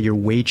say your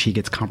wei chi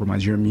gets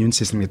compromised, your immune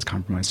system gets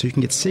compromised, so you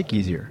can get sick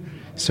easier.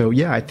 So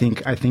yeah, I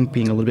think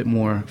being a little bit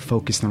more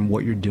focused on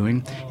what you're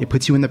doing, it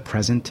puts you in the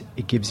present.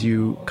 It gives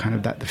you kind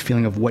of the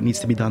feeling of what needs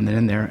to be done then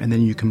and there, and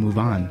then you can move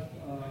on.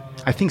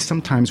 I think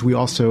sometimes we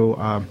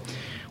also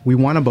we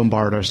want to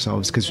bombard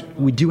ourselves because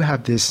we do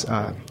have this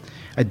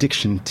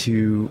addiction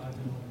to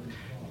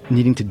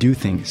needing to do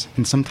things,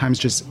 and sometimes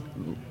just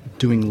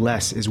doing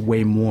less is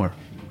way more.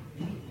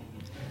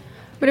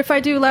 But if I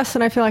do less,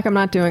 then I feel like I'm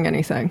not doing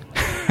anything.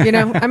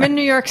 I'm in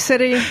New York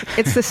City.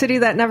 It's the city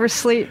that never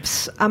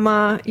sleeps. I'm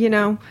a,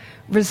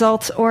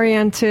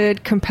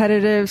 results-oriented,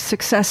 competitive,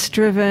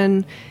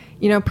 success-driven,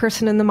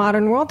 person in the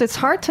modern world. It's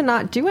hard to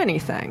not do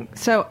anything.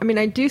 So,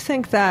 I do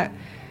think that,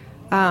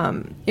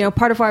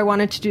 part of why I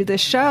wanted to do this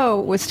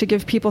show was to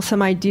give people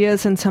some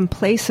ideas and some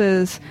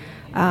places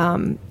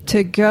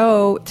to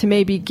go to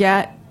maybe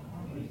get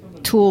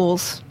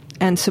tools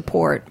and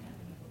support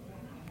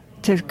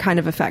to kind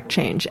of affect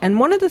change. And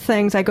one of the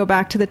things, I go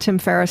back to the Tim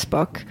Ferriss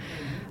book,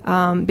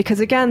 because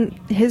again,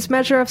 his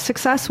measure of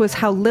success was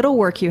how little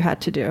work you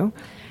had to do.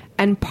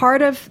 And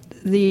part of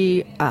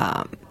the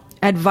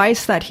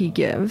advice that he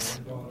gives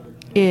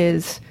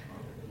is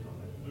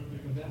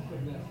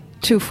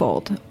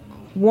twofold.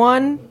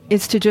 One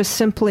is to just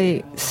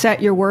simply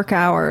set your work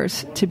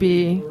hours to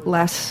be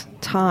less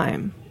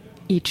time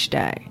each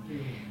day.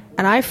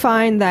 And I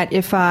find that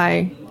if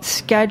I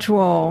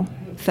schedule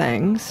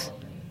things,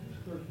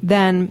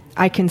 then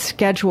I can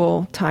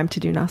schedule time to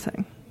do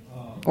nothing.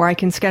 Or I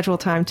can schedule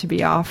time to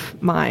be off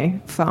my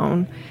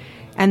phone.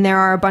 And there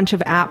are a bunch of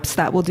apps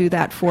that will do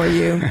that for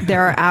you.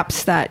 There are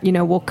apps that,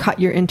 will cut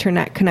your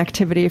internet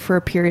connectivity for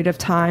a period of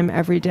time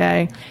every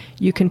day.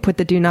 You can put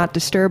the do not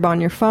disturb on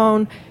your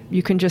phone.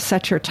 You can just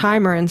set your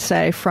timer and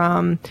say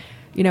from,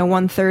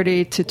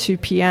 1:30 to 2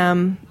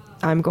 p.m.,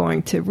 I'm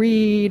going to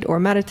read or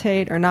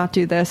meditate or not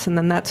do this. And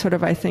then that sort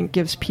of, I think,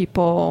 gives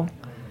people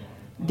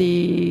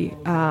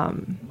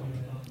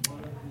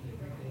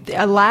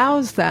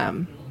allows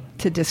them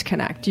to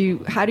disconnect.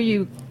 How do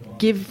you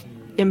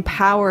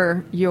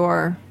empower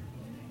your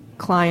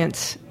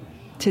clients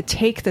to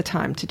take the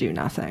time to do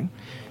nothing?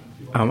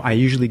 I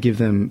usually give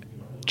them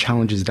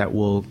challenges that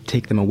will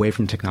take them away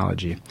from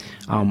technology.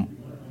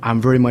 I'm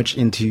very much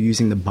into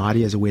using the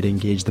body as a way to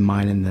engage the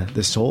mind and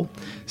the soul.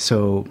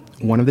 So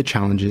one of the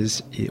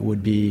challenges, it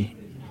would be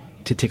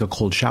to take a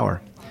cold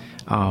shower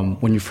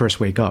when you first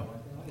wake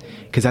up.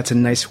 Because that's a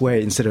nice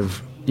way, instead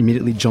of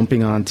immediately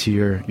jumping onto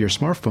your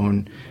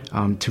smartphone,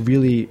 to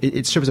really,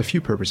 it serves a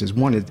few purposes.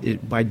 One,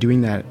 by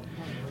doing that,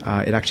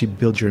 it actually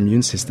builds your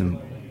immune system.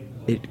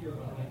 It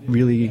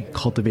really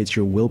cultivates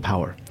your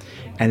willpower.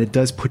 And it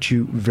does put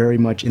you very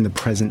much in the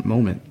present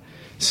moment.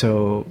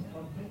 So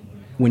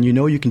when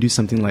you can do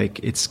something like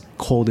it's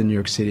cold in New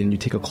York City and you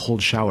take a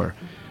cold shower,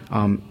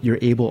 you're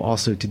able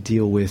also to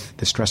deal with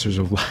the stressors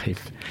of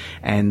life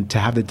and to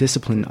have the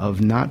discipline of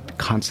not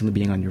constantly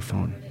being on your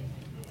phone.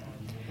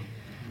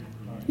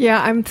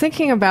 Yeah, I'm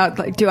thinking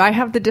about, do I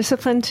have the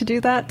discipline to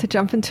do that, to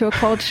jump into a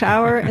cold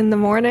shower in the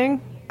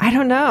morning? I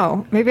don't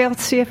know. Maybe I'll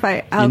see if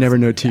you never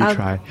know till you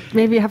try.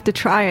 Maybe I have to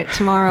try it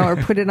tomorrow or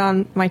put it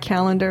on my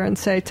calendar and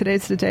say,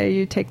 today's the day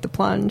you take the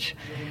plunge.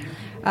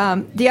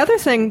 The other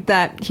thing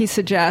that he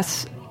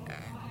suggests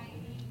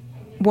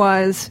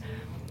was,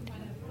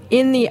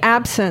 in the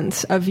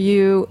absence of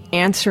you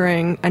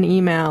answering an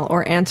email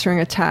or answering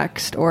a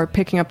text or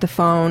picking up the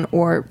phone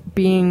or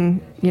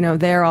being,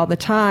 there all the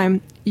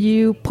time,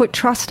 you put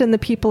trust in the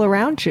people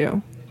around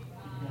you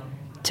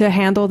to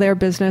handle their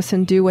business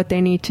and do what they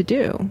need to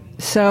do.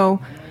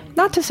 So,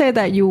 not to say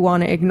that you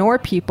want to ignore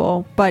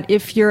people, but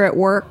if you're at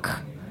work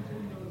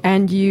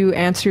and you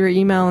answer your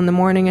email in the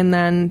morning and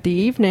then the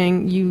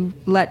evening, you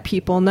let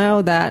people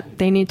know that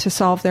they need to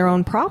solve their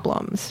own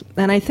problems.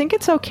 And I think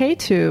it's okay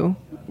to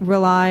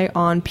rely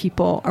on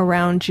people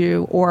around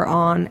you or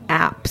on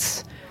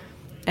apps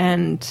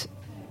and,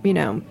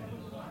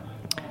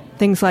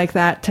 things like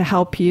that to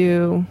help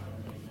you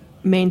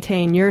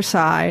maintain your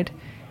side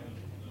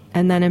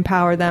and then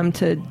empower them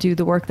to do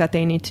the work that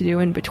they need to do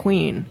in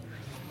between.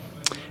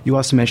 You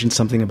also mentioned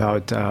something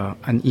about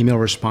an email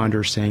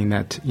responder saying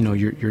that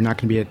you're not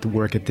going to be at the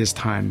work at this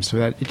time, so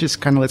that it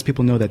just kind of lets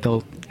people know that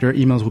their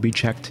emails will be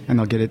checked and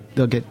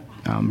they'll get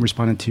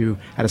responded to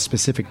at a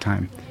specific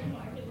time.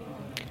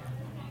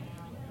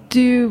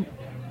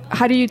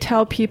 How do you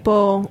tell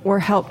people or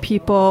help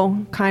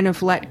people kind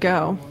of let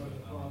go?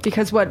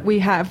 Because what we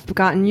have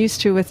gotten used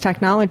to with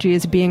technology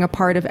is being a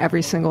part of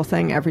every single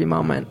thing, every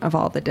moment of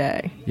all the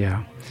day.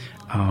 Yeah.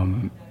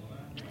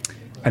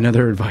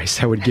 Another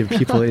advice I would give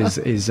people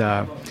is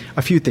a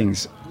few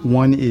things.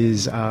 One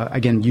is,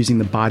 again, using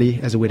the body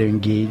as a way to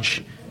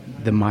engage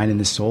the mind and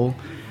the soul.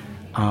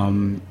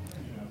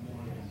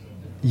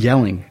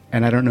 Yelling,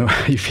 and I don't know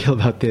how you feel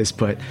about this,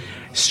 but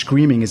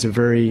screaming is a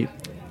very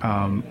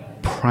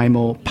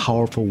primal,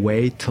 powerful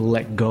way to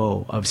let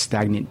go of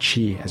stagnant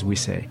chi, as we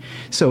say.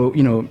 So,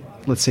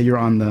 let's say you're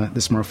on the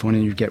smartphone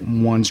and you get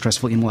one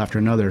stressful email after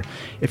another.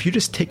 If you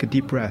just take a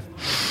deep breath,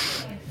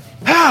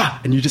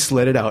 and you just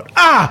let it out,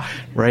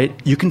 right?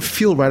 You can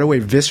feel right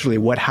away viscerally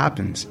what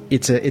happens.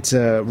 It's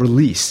a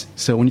release.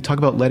 So when you talk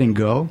about letting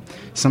go,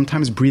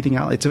 sometimes breathing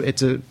out,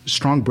 it's a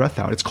strong breath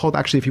out. It's called,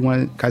 actually, if you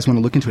guys want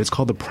to look into it, it's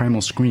called the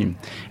primal scream.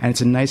 And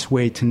it's a nice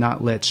way to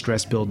not let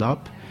stress build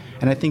up.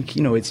 And I think,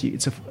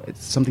 it's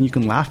something you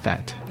can laugh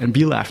at and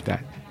be laughed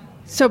at.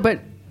 So, but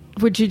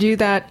would you do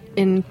that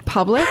in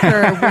public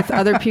or with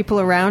other people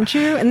around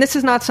you? And this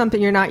is not something,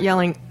 you're not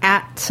yelling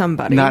at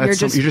somebody. You're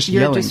just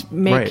yelling. You're just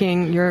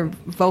making, right. You're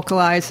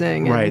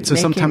vocalizing. Right. So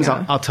sometimes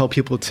I'll tell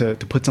people to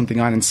put something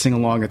on and sing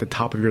along at the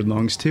top of your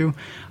lungs too.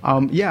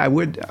 I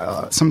would.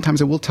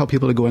 Sometimes I will tell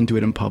people to go and do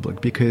it in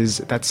public, because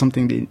that's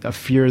something, a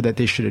fear that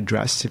they should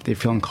address if they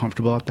feel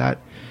uncomfortable at that.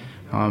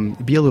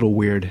 Be a little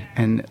weird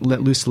and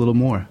let loose a little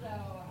more.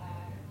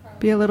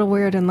 Be a little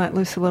weird and let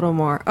loose a little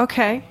more.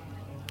 Okay,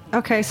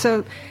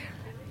 so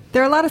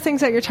there are a lot of things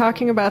that you're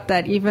talking about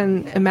that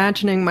even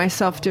imagining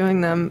myself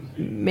doing them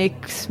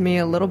makes me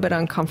a little bit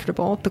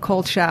uncomfortable. The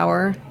cold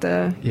shower,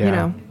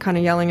 kind of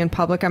yelling in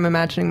public. I'm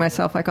imagining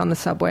myself like on the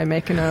subway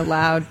making a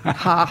loud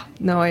ha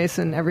noise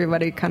and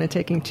everybody kind of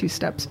taking 2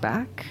 steps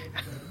back.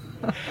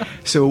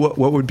 So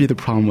what would be the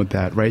problem with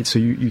that, right? So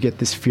you get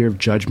this fear of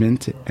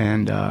judgment,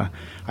 and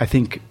I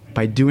think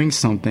by doing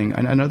something,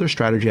 another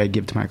strategy I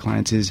give to my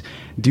clients is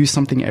do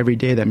something every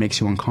day that makes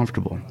you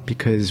uncomfortable.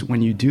 Because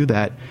when you do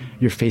that,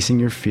 you're facing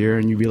your fear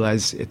and you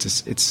realize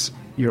it's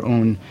your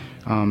own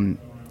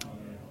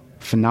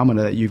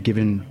phenomena that you've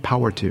given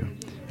power to.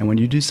 And when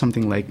you do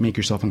something like make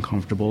yourself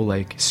uncomfortable,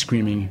 like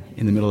screaming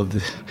in the middle of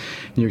the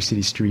New York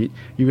City street,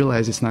 you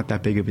realize it's not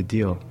that big of a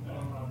deal.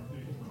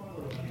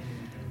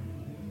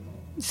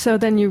 So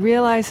then you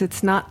realize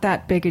it's not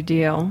that big a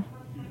deal.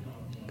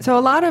 So a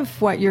lot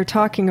of what you're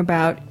talking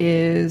about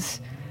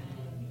is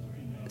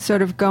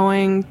sort of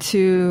going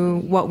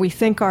to what we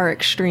think are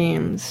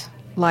extremes,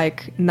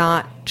 like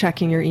not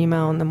checking your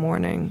email in the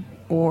morning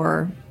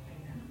or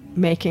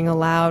making a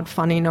loud,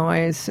 funny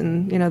noise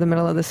in the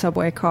middle of the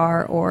subway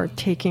car or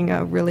taking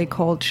a really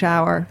cold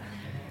shower.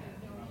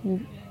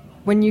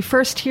 When you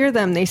first hear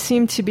them, they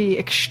seem to be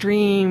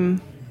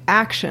extreme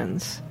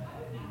actions.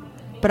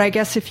 But I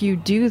guess if you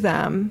do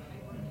them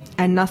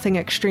and nothing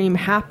extreme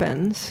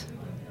happens,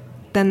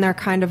 then they're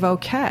kind of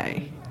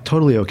okay.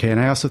 Totally okay. And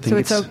I also think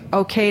it's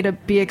okay to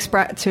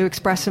to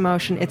express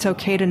emotion. It's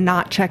okay to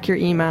not check your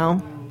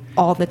email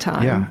all the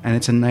time. Yeah, and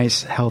it's a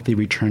nice, healthy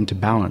return to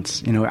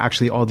balance.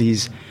 Actually, all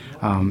these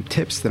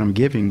tips that I'm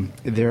giving,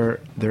 they're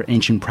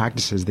ancient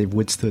practices. They've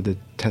withstood the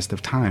test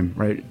of time,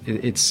 right?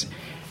 It's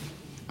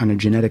on a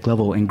genetic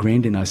level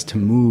ingrained in us to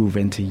move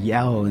and to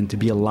yell and to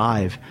be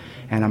alive.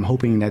 And I'm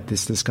hoping that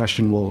this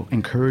discussion will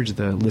encourage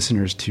the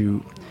listeners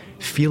to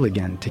feel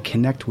again, to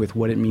connect with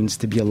what it means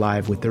to be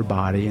alive with their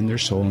body and their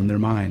soul and their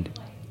mind.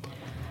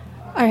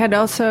 I had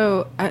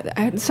also,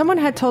 someone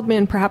had told me,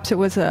 and perhaps it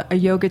was a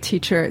yoga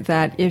teacher,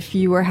 that if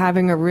you were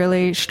having a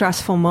really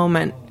stressful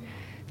moment,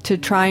 to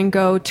try and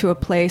go to a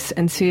place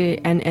and see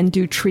and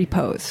do tree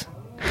pose,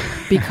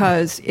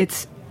 because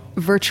it's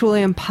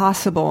virtually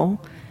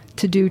impossible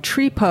to do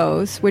tree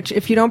pose, which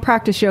if you don't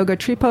practice yoga,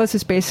 tree pose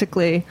is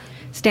basically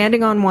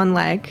standing on one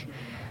leg,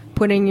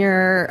 putting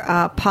your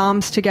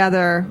palms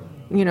together,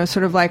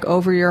 sort of like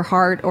over your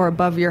heart or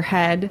above your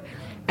head,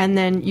 and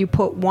then you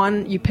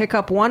pick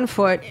up one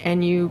foot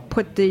and you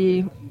put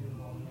the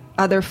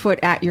other foot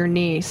at your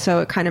knee, so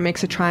it kind of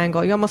makes a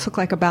triangle. You almost look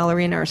like a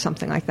ballerina or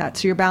something like that.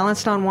 So you're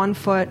balanced on one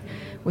foot,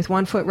 with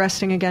one foot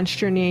resting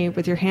against your knee,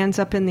 with your hands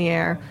up in the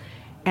air.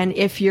 And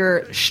if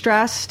you're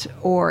stressed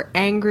or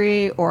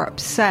angry or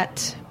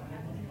upset,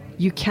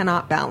 you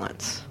cannot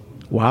balance.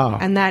 Wow.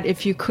 And that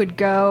if you could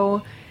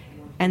go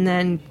and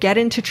then get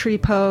into tree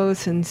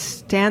pose and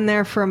stand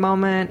there for a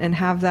moment and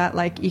have that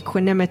like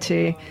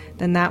equanimity,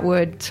 then that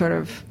would sort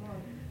of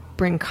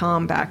bring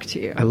calm back to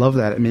you. I love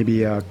that.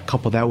 Maybe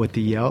couple that with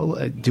the yell.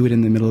 Do it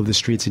in the middle of the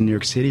streets in New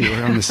York City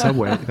or on the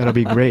subway. That'll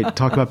be great.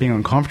 Talk about being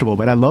uncomfortable,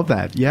 but I love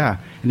that. Yeah,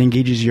 it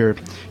engages your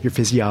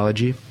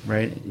physiology,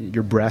 right?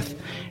 Your breath,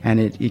 and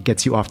it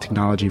gets you off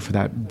technology for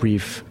that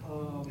brief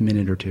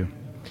minute or two.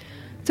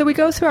 So we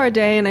go through our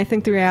day, and I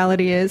think the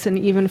reality is, and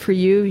even for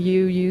you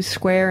use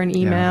Square and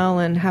email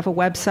and have a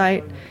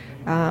website,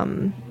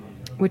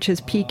 which is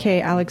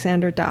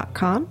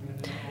pkalexander.com.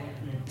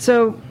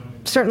 So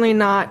certainly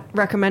not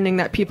recommending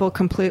that people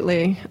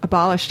completely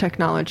abolish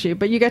technology,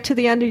 but you get to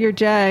the end of your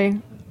day.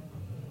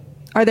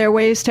 Are there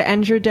ways to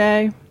end your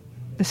day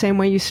the same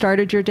way you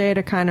started your day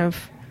to kind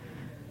of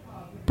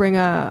bring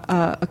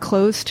a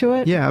close to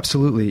it? Yeah,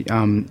 absolutely.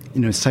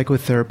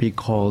 Psychotherapy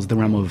calls the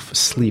realm of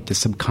sleep the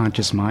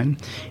subconscious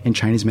mind. In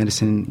Chinese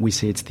medicine, we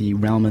say it's the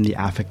realm and the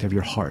affect of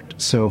your heart.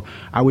 So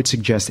I would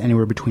suggest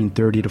anywhere between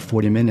 30 to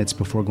 40 minutes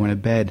before going to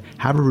bed,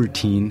 have a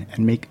routine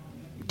and make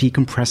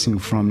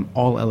decompressing from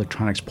all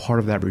electronics part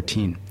of that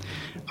routine.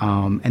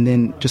 And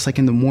then just like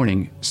in the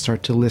morning,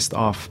 start to list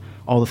off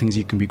all the things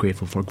you can be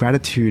grateful for.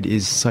 Gratitude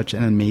is such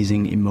an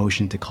amazing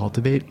emotion to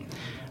cultivate.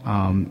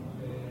 And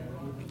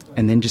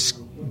then just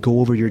go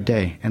over your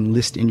day and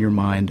list in your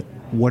mind,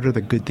 what are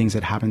the good things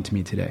that happened to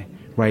me today,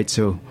 right?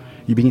 So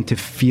you begin to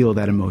feel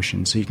that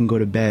emotion so you can go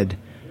to bed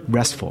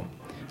restful.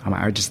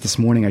 This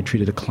morning I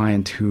treated a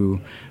client who,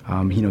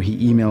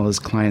 he emailed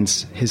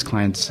his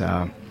clients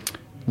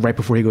right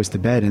before he goes to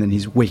bed, and then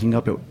he's waking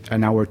up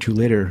an hour or two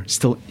later,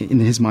 still in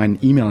his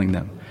mind emailing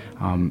them.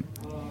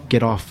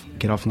 Get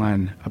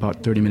offline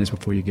about 30 minutes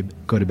before you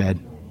go to bed.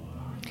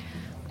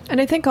 And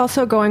I think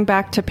also going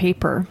back to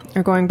paper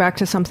or going back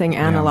to something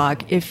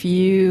analog, if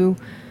you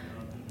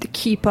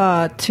keep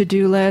a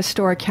to-do list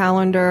or a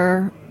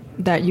calendar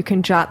that you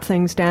can jot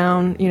things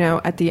down,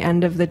 at the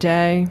end of the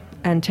day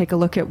and take a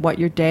look at what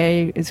your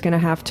day is going to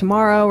have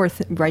tomorrow, or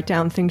write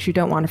down things you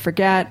don't want to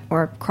forget,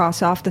 or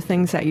cross off the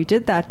things that you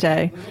did that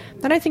day,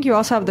 then I think you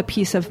also have the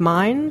peace of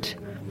mind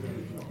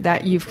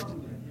that you've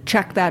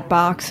checked that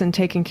box and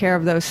taken care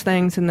of those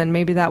things, and then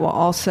maybe that will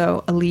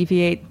also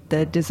alleviate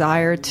the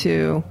desire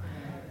to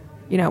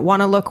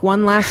want to look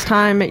one last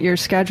time at your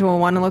schedule,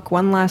 want to look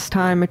one last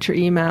time at your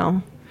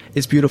email.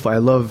 It's beautiful. I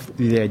love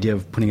the idea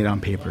of putting it on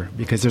paper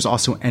because there's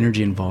also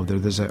energy involved there.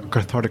 There's a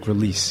cathartic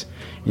release.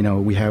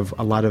 We have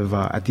a lot of,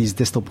 at these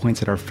distal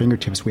points at our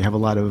fingertips, we have a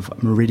lot of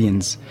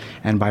meridians.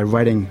 And by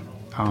writing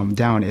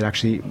down, it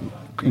actually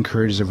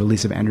encourages a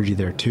release of energy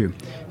there too.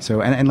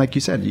 So, and like you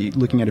said,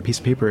 looking at a piece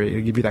of paper,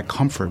 it'll give you that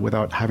comfort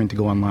without having to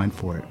go online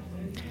for it.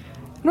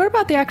 What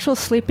about the actual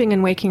sleeping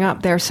and waking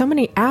up? There are so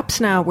many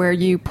apps now where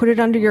you put it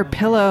under your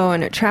pillow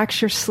and it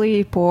tracks your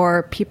sleep,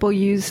 or people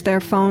use their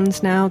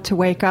phones now to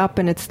wake up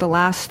and it's the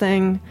last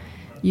thing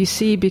you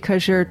see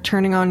because you're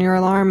turning on your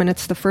alarm, and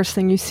it's the first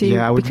thing you see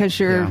because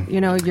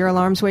your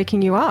alarm's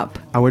waking you up.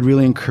 I would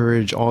really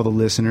encourage all the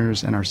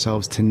listeners and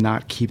ourselves to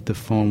not keep the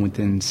phone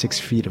within 6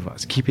 feet of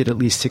us. Keep it at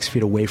least 6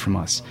 feet away from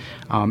us.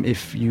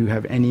 If you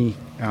have any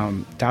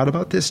doubt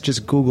about this,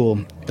 just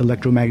Google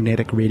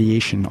electromagnetic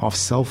radiation off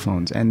cell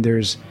phones, and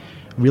there's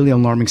really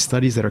alarming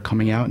studies that are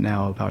coming out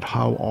now about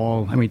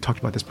how we talked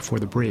about this before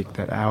the break,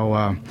 that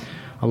how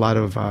a lot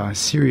of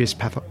serious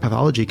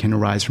pathology can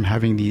arise from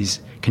having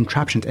these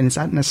contraptions. And it's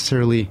not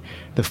necessarily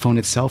the phone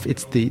itself,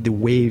 it's the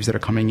waves that are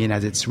coming in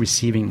as it's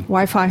receiving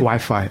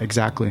Wi-Fi,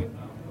 exactly.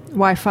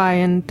 Wi-Fi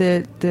and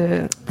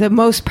the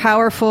most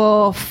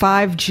powerful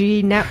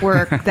 5G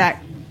network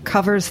that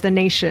covers the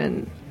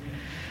nation.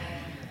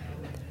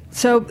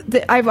 So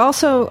I've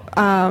also,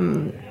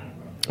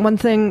 one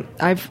thing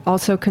I've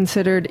also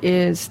considered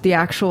is the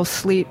actual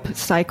sleep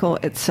cycle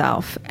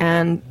itself.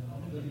 And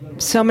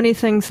so many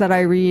things that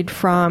I read,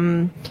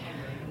 from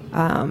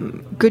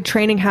good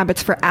training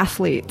habits for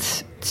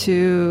athletes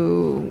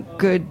to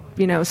good,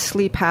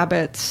 sleep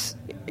habits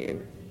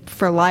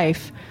for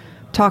life,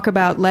 talk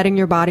about letting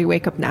your body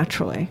wake up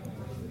naturally.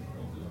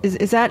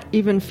 Is that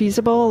even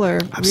feasible or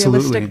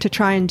realistic to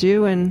try and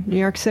do in New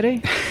York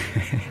City?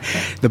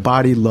 The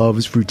body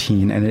loves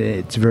routine, and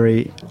it's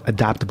very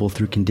adaptable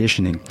through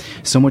conditioning.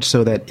 So much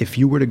so that if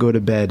you were to go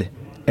to bed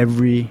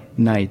every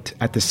night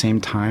at the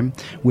same time,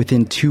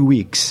 within 2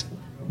 weeks,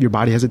 your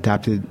body has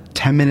adapted.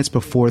 10 minutes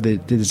before the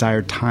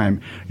desired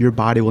time, your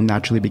body will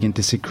naturally begin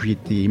to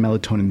secrete the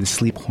melatonin, the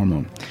sleep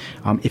hormone.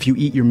 If you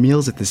eat your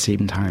meals at the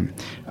same time,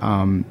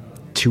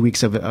 2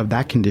 weeks of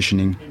that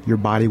conditioning, your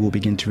body will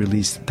begin to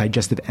release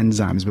digestive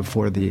enzymes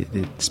before the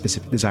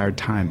specific desired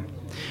time.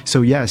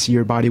 So yes,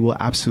 your body will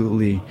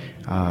absolutely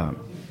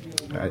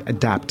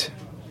adapt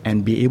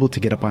and be able to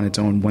get up on its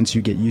own once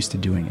you get used to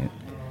doing it.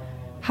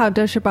 How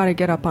does your body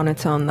get up on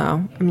its own,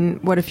 though? I mean,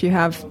 what if you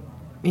have,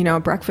 a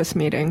breakfast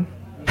meeting?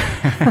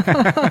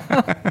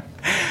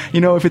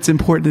 If it's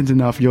important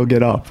enough, you'll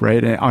get up,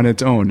 right, on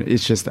its own.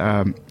 It's just,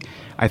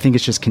 I think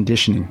it's just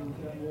conditioning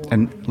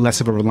and less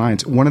of a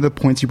reliance. One of the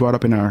points you brought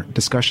up in our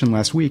discussion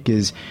last week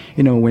is,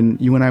 when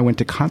you and I went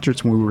to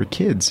concerts when we were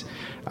kids,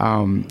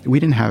 we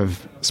didn't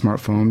have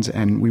smartphones,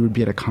 and we would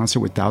be at a concert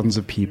with thousands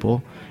of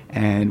people,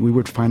 and we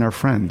would find our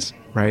friends,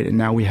 right? And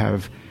now we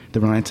have the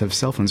reliance of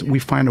cell phones. We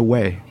find a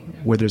way.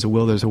 Where there's a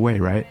will, there's a way,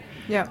 right?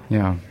 Yeah.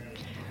 Yeah.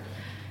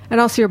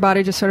 And also your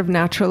body just sort of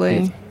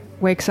naturally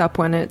wakes up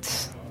when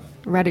it's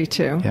ready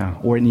to. Yeah,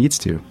 or it needs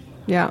to.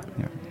 Yeah.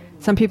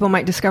 Some people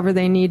might discover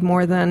they need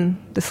more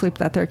than the sleep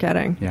that they're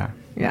getting. Yeah.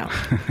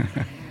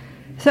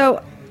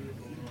 So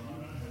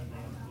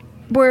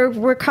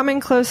we're coming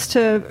close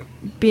to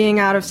being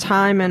out of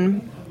time,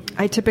 and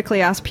I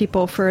typically ask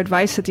people for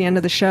advice at the end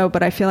of the show,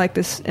 but I feel like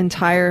this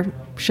entire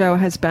show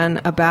has been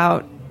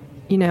about,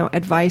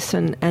 advice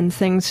and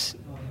things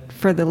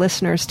for the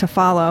listeners to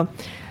follow.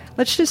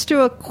 Let's just do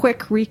a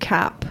quick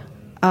recap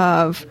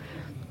of,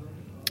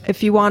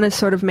 if you want to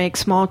sort of make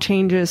small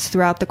changes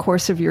throughout the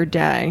course of your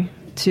day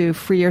to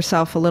free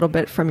yourself a little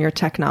bit from your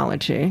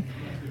technology,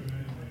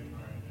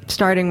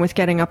 starting with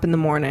getting up in the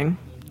morning,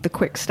 the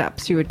quick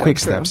steps you would go through. Quick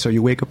steps. So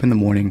you wake up in the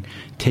morning,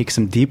 take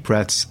some deep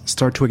breaths,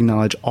 start to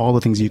acknowledge all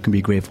the things you can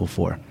be grateful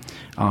for.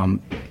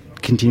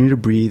 Continue to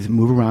breathe,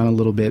 move around a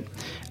little bit,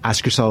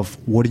 ask yourself,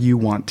 what do you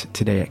want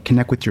today?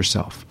 Connect with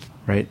yourself,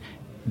 right?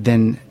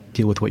 Then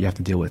deal with what you have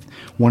to deal with.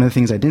 One of the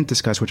things I didn't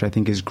discuss, which I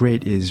think is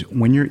great, is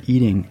when you're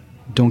eating,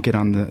 don't get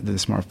on the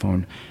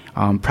smartphone.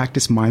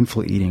 Practice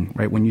mindful eating,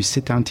 right? When you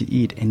sit down to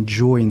eat,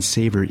 enjoy and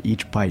savor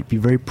each bite. Be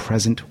very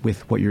present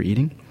with what you're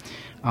eating.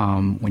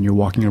 When you're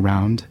walking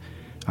around,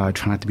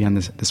 try not to be on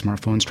the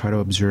smartphones. Try to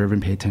observe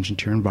and pay attention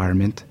to your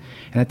environment.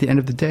 And at the end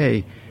of the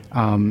day,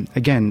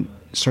 again,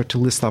 start to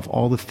list off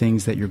all the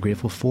things that you're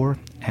grateful for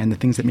and the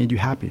things that made you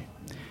happy.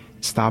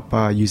 Stop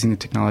using the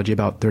technology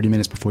about 30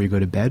 minutes before you go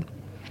to bed.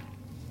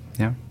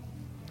 Yeah.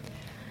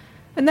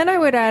 And then I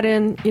would add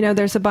in,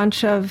 there's a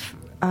bunch of,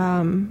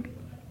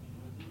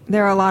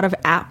 there are a lot of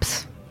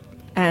apps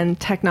and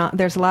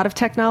there's a lot of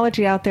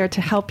technology out there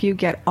to help you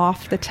get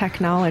off the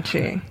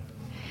technology.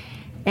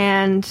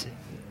 And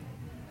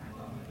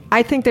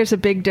I think there's a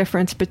big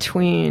difference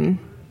between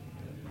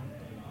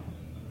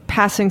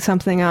passing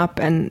something up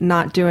and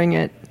not doing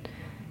it,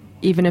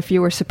 even if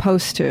you were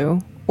supposed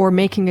to, or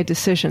making a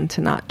decision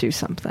to not do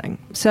something.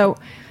 So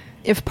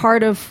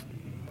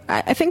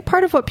I think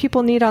part of what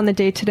people need on the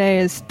day-to-day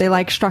is they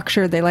like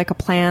structure, they like a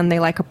plan, they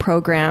like a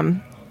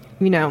program.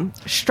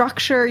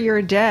 Structure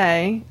your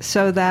day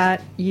so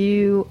that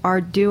you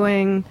are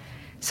doing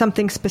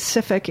something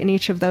specific in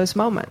each of those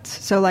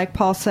moments. So like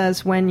Paul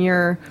says, when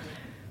you're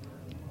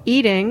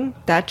eating,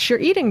 that's your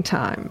eating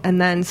time. And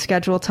then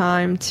schedule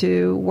time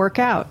to work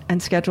out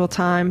and schedule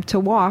time to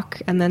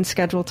walk and then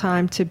schedule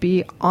time to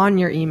be on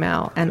your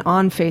email and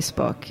on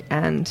Facebook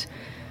and,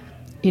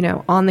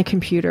 on the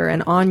computer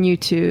and on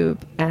YouTube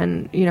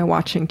and,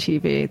 watching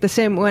TV. The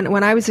same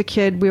when I was a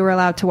kid, we were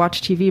allowed to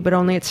watch TV, but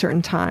only at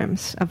certain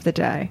times of the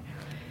day.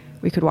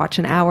 We could watch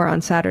an hour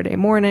on Saturday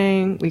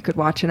morning. We could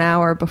watch an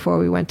hour before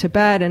we went to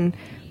bed and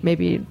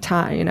maybe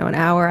time, an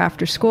hour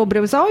after school. But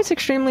it was always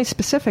extremely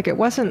specific. It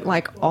wasn't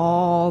like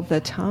all the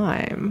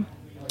time.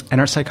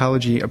 And our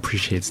psychology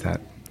appreciates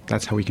that.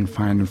 That's how we can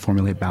find and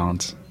formulate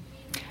balance.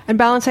 And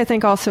balance, I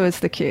think, also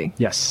is the key.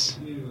 Yes.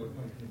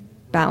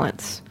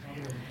 Balance.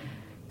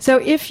 So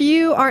if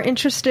you are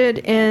interested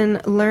in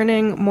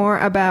learning more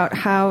about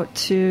how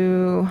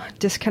to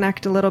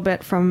disconnect a little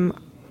bit from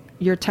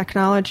your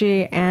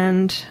technology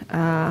and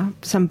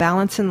some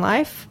balance in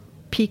life,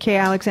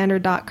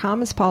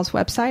 pkalexander.com is Paul's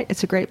website.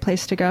 It's a great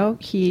place to go.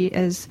 He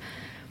is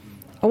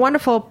a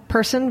wonderful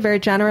person, very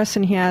generous,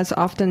 and he has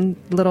often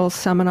little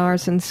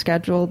seminars and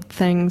scheduled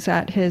things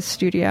at his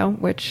studio,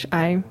 which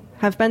I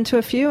have been to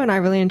a few, and I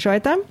really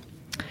enjoyed them.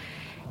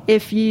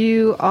 If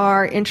you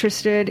are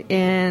interested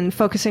in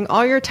focusing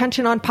all your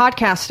attention on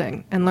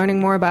podcasting and learning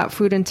more about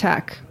food and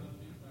tech,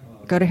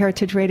 go to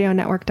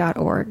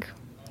heritageradionetwork.org.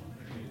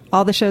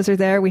 All the shows are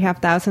there. We have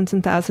thousands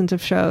and thousands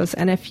of shows.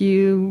 And if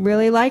you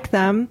really like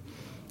them,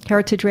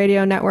 Heritage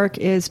Radio Network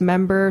is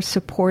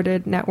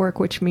member-supported network,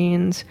 which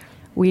means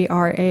we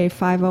are a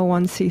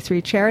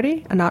 501c3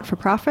 charity, a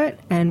not-for-profit,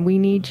 and we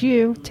need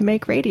you to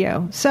make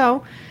radio.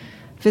 So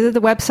visit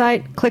the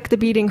website, click the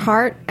beating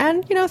heart,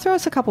 and, throw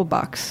us a couple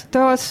bucks.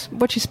 Throw us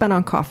what you spent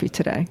on coffee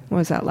today. What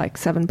was that, like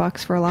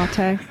 $7 for a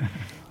latte?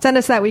 Send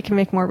us that. We can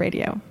make more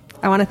radio.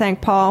 I want to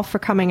thank Paul for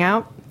coming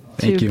out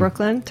to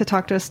Brooklyn to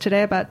talk to us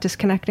today about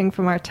disconnecting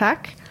from our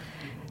tech.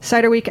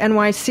 Cider Week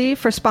NYC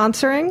for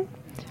sponsoring.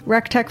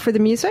 RecTech for the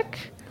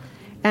music.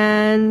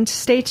 And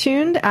stay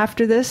tuned.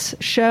 After this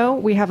show,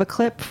 we have a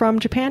clip from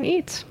Japan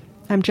Eats.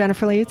 I'm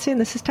Jennifer Liuzzi, and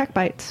this is Tech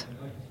Bites.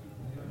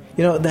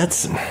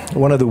 That's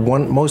one of the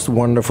most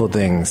wonderful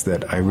things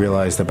that I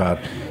realized about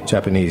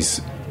Japanese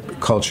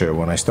culture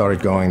when I started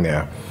going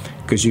there,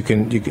 because you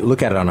can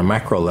look at it on a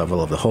macro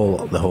level of the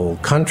whole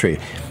country.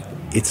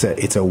 It's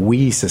a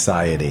we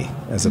society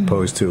as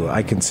opposed to,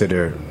 I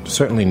consider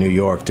certainly New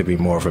York to be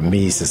more of a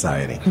me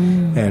society.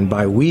 And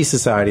by we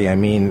society, I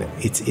mean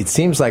it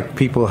seems like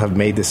people have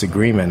made this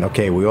agreement.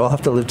 Okay, we all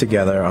have to live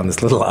together on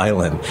this little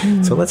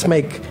island, so let's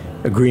make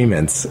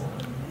agreements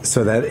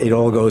so that it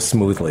all goes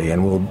smoothly,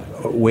 and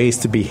ways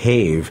to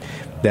behave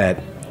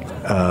that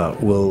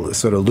will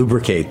sort of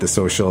lubricate the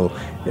social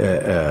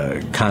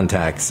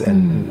contacts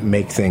and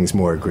make things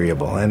more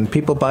agreeable. And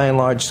people, by and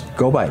large,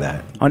 go by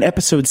that. On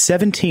episode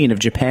 17 of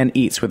Japan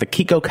Eats with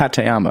Akiko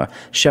Katayama,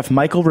 Chef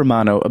Michael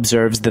Romano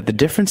observes that the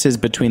differences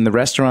between the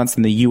restaurants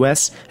in the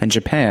U.S. and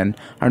Japan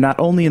are not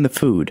only in the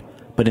food,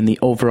 but in the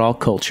overall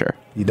culture.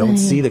 You don't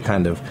see the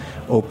kind of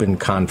open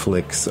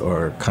conflicts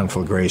or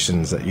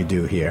conflagrations that you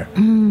do here.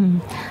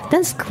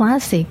 That's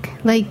classic.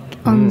 Like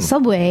on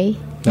Subway,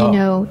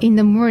 in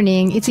the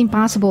morning, it's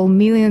impossible.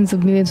 Millions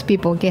of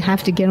people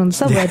have to get on the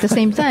subway at the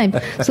same time.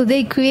 So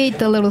they create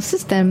the little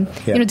system,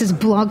 this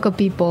block of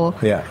people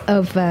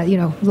of,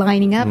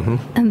 lining up.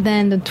 And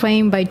then the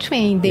train by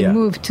train, they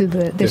move to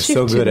the They're shift.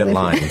 So good at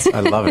lines.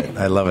 I love it.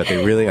 I love it.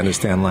 They really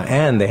understand lines.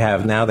 And they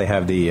have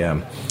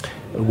the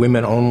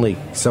women-only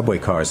subway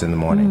cars in the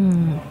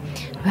morning.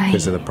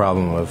 Because of the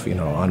problem of,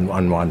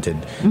 unwanted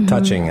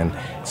touching. And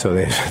so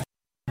they have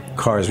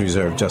cars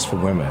reserved just for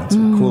women. It's a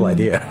cool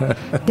idea.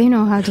 They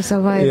know how to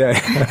survive.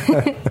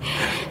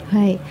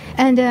 Right.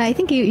 And I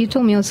think you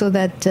told me also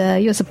that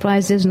you're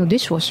surprised there's no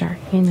dishwasher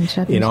in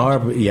Japanese.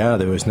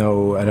 There was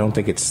no, I don't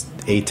think it's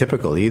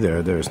atypical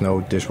either. There's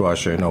no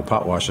dishwasher, no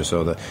pot washer.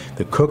 So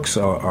the cooks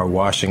are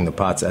washing the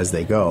pots as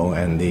they go,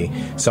 and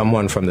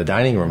someone from the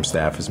dining room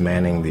staff is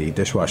manning the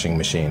dishwashing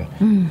machine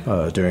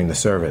during the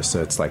service.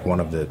 So it's like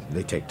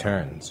they take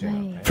turns.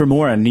 Right. For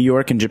more on New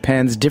York and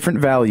Japan's different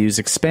values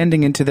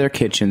expanding into their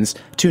kitchens,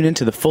 tune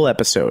into the full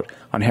episode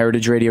on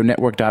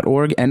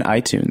heritageradionetwork.org and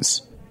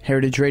iTunes.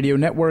 Heritage Radio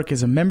Network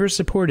is a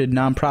member-supported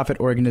nonprofit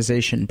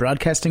organization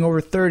broadcasting over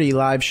 30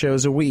 live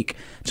shows a week.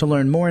 To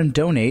learn more and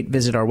donate,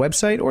 visit our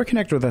website or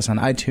connect with us on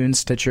iTunes,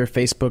 Stitcher,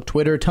 Facebook,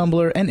 Twitter,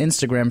 Tumblr, and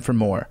Instagram for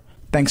more.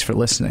 Thanks for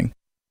listening.